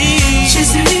 It'll be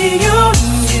just me on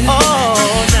you,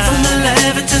 from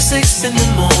 11 to 6 in the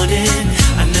morning.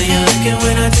 I know you like it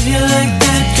when I do you like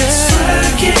that, girl.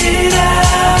 Twerk it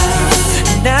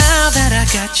out. Now that I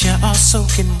got you all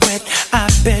soaking wet, I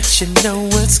bet you know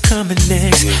what's coming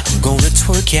next. I'm gonna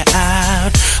twerk you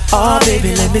out. Oh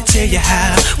baby, let me tell you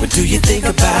how. What do you think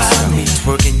about me?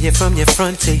 Twerking you from your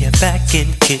front to your back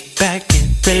and kick back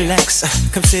and relax.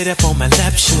 Come sit up on my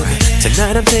lap, sugar.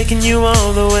 Tonight I'm taking you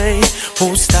all the way.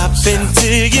 Won't stop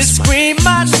until you scream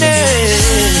my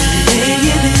name. Laying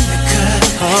in the cut,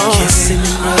 kissing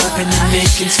and rubbing and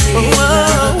making sweet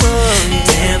love.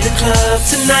 Damn the club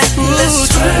tonight, let's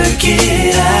twerk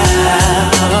it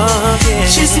out.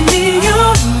 Just me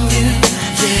on you,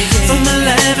 from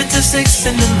 11 to 6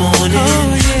 in the morning.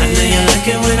 I know you like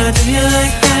it when I do you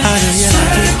like that. I know you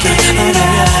like it, I know you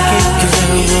like it. Cause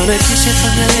I wanna kiss you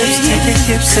from the lips to the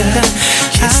hips and down.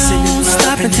 Kissing and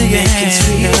stop until you make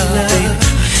sweet love, baby.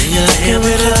 You like it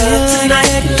when I do it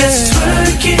tonight, let's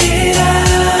twerk it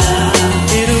out.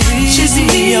 It'll be just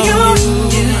me on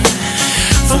you,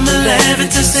 from 11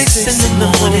 to 6 in the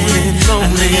morning. I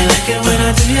know you like it when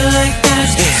I do you like that.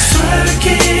 Twerk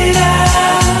it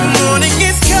out. Morning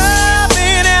is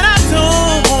coming and I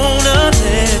don't wanna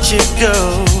let you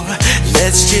go.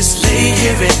 Let's just lay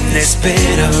here in this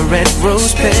bed of red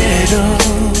rose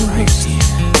petals.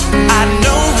 I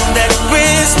know that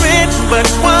we're split, but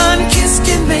one kiss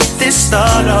can make this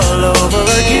start all over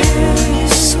again.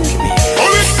 So give me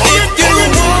if you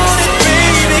want it,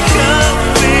 baby, come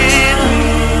with me.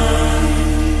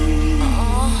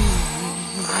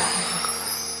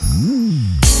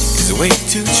 way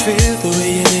too trill, the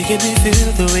way you're making me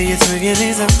feel, the way you're twerking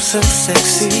is up so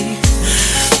sexy.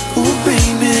 Ooh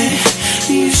baby,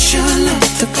 you sure love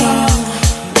the ball.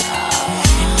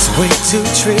 It's way too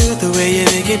trill, the way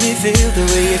you're making me feel, the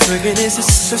way you're twerking is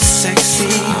so sexy.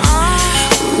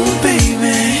 Ooh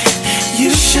baby,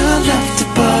 you sure love the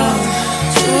ball.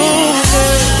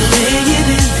 Laying in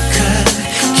the cut,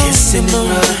 kissing and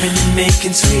rubbing and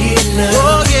making sweet love.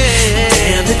 Oh yeah.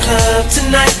 Damn the club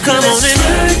tonight, come on and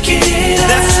work it out.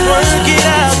 Let's work it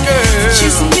out, girl.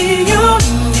 She's me on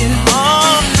you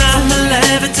all night, from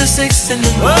 11 to 6 in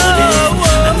the morning.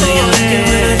 I know you like it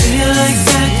when I do you like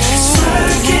that. Let's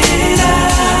work it out.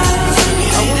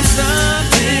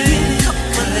 Baby, come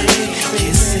on,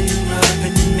 kissing and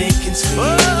rubbing and making sweet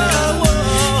love.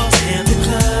 Damn the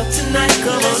club tonight,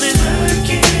 come on and work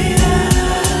it out.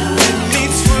 Let me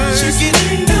twerk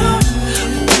it out.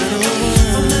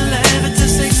 From 11 to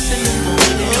 6 in the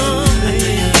morning. I know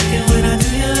you like it when I do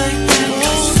you like that.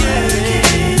 Let's work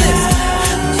it out.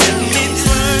 Let me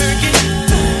twerk it.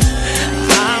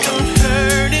 I won't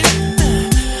hurt it.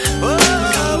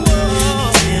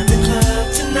 Damn the club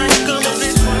tonight, come on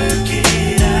and work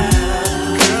it out.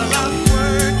 Girl, I'll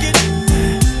work it.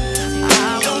 I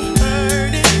won't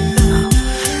hurt it.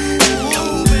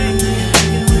 Ooh, baby,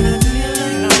 when I do you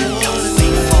like that, I wanna be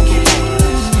funky.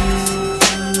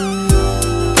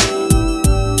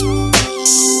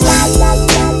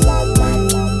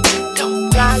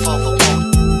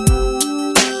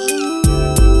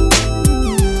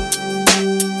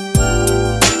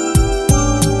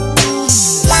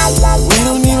 We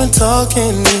don't even talk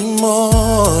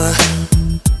anymore,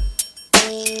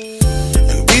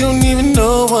 and we don't even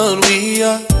know what we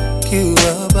argue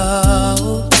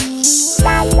about.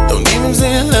 Don't even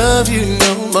say I love you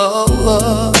no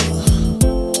more,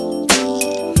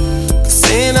 'cause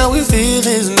saying how we feel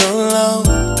is no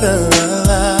longer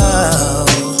allowed.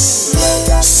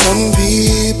 Some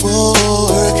people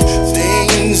work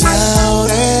things out,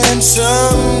 and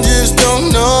some just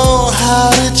don't know how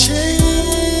to change.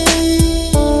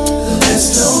 Let's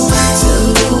go back till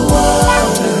the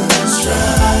water runs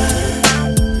dry.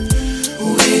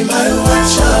 We might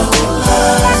watch our whole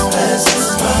lives pass us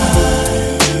by.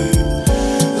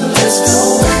 Let's go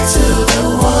back till the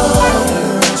water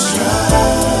runs dry.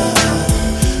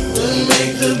 We'll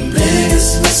make the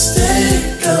biggest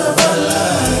mistake of our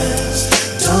lives.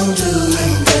 Don't do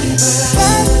it, baby.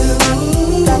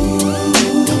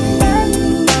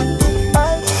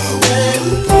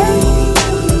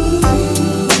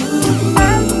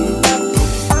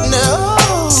 No,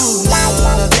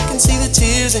 they can see the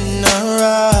tears in our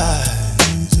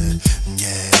eyes,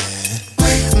 yeah.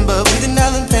 But we deny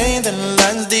the pain that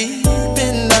lies deep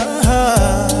in our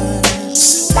hearts.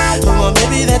 Oh,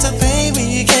 baby, that's a pain we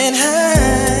can't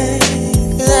hide.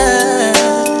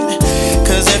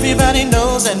 'Cause everybody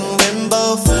knows that we're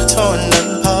both torn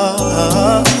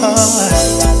apart.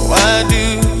 Why do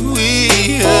we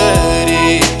hurt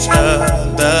each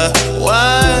other?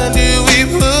 Why do we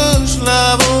push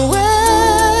love away?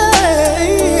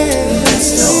 Let's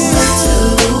go back to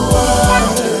the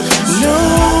water. No,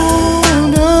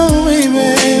 no, baby.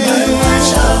 We might watch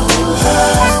our whole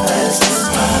lives pass us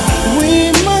by. We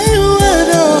might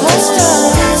Let's go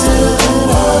back to the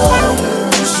water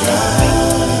runs dry.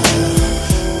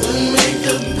 We'll make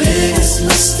the biggest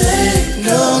mistake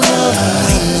of our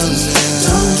lives.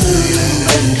 Don't do it,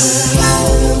 baby.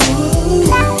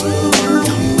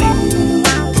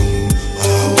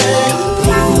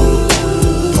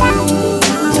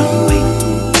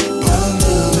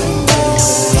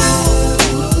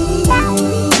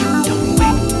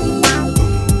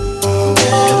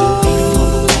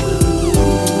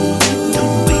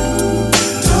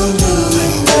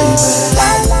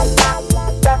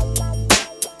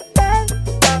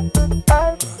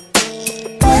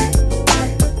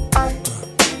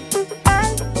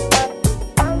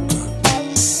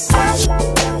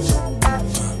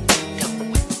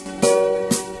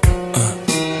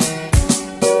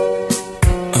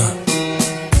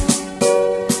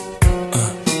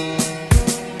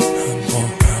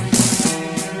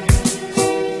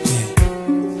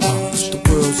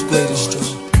 World's greatest.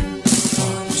 Come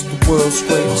on. World's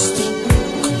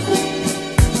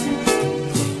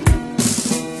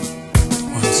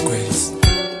greatest.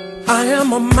 I am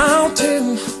a mountain.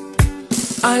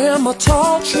 I am a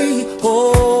tall tree.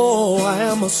 Oh, I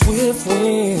am a swift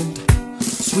wind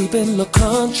sweeping the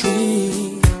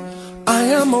country. I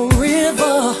am a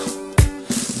river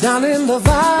down in the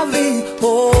valley.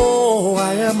 Oh,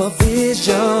 I am a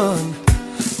vision,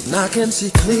 and I can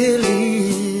see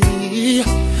clearly.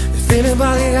 If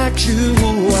anybody asks you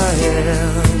who I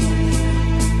am,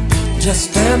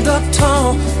 Just stand up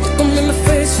tall, look them in the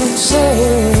face and say,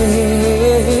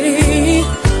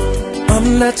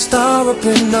 I'm that star up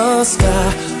in the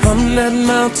sky, I'm that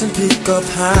mountain peak up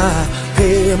high.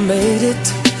 Hey, I made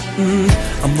it,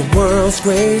 I'm the world's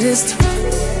greatest.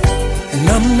 And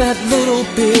I'm that little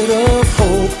bit of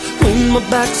hope when my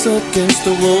back's against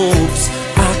the ropes.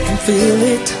 I can feel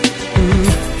it,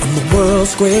 I'm the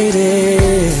world's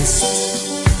greatest.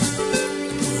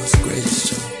 The world's greatest,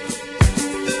 Joe.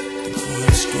 The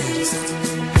world's greatest.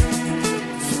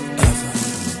 Forever.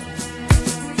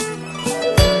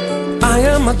 I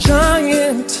am a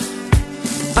giant,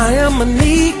 I am an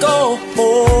eagle,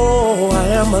 oh, I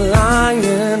am a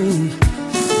lion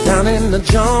down in the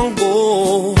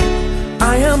jungle.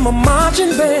 I am a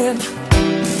marching band,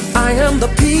 I am the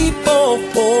people,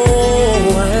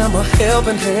 oh, I am a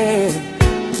helping hand,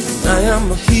 I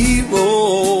am a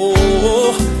hero.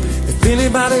 If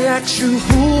anybody asks you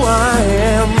who I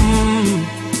am,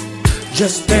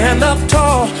 just stand up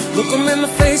tall, look them in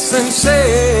the face and say,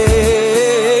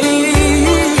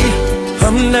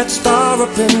 I'm that star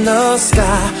up in the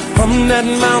sky, I'm that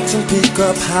mountain peak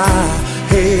up high.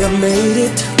 Hey, I made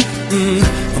it,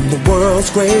 I'm the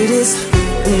world's greatest.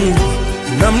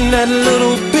 And I'm that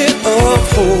little bit of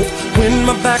hope when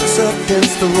my back's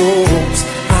against the ropes.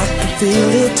 I can feel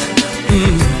it,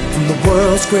 I'm the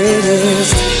world's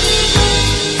greatest.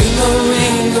 In the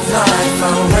ring of life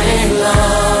I'll reign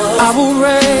love, I will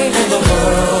reign, and the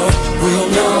world will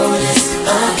notice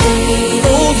again.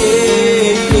 Oh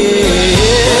yeah, yeah.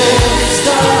 It's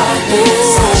darkness,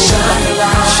 I'll shine a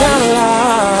light, shine a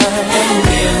light, and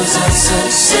winds of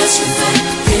success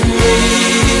within me.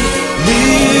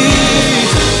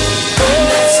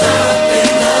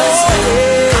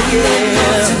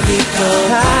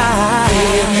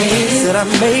 I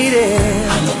made it.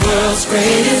 I'm the world's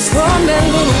greatest. I'm that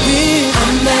little bit.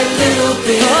 I'm that little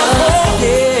bit. Oh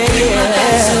yeah.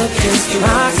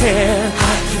 I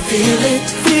can feel it,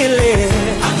 feel it.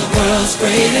 I'm the world's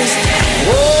greatest.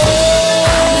 Whoa.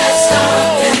 I'm that star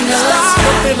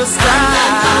up in the sky.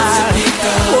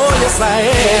 Oh yes I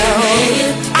am.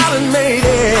 I done made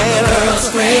it. I'm the world's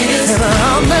greatest. And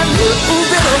I'm that little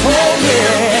bit of hope.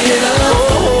 Yeah.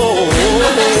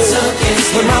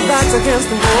 When my back's against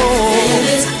the wall,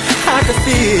 I can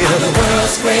feel I'm the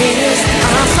world's greatest.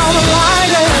 I saw the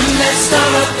light and that star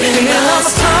up in the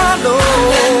avocado,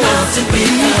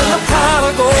 even the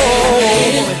prodigal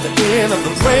at the end of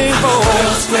the rainbow. I'm the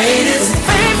world's greatest. The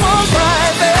rainbow's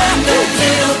right there. I'm that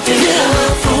little bit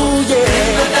of fool,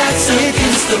 yeah. My back's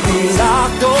against the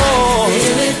locked door.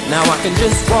 Now I can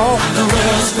just walk. I'm the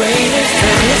world's greatest.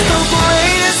 And it's the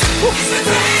greatest.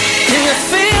 Can you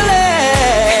feel it?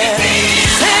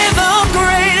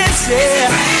 Yeah.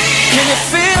 Can you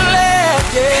feel it?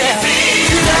 Yeah.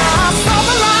 Now I saw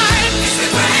the light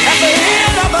at the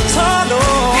end of the tunnel,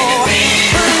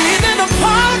 breathing the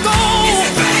prodigal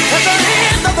at the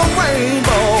end of the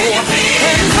rainbow,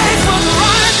 and faith was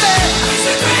right there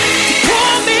to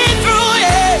pull me through.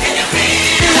 Yeah,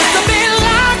 it used to be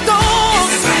locked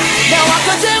doors. Now I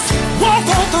can just walk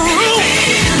on through.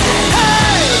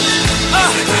 Hey,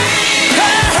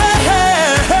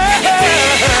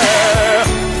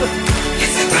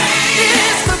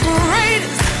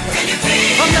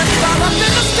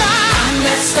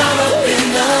 star up in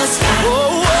the sky.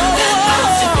 Whoa, I'm that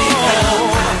mountain peak up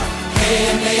high. Hey,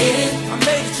 I made it. I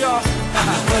made it, y'all. I'm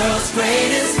the world's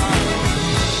greatest.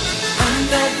 I'm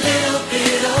that little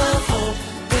bit of hope.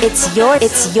 It's your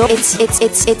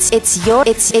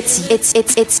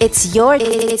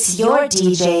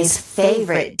DJ's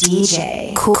favorite DJ.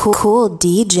 Cool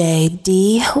DJ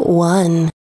D1.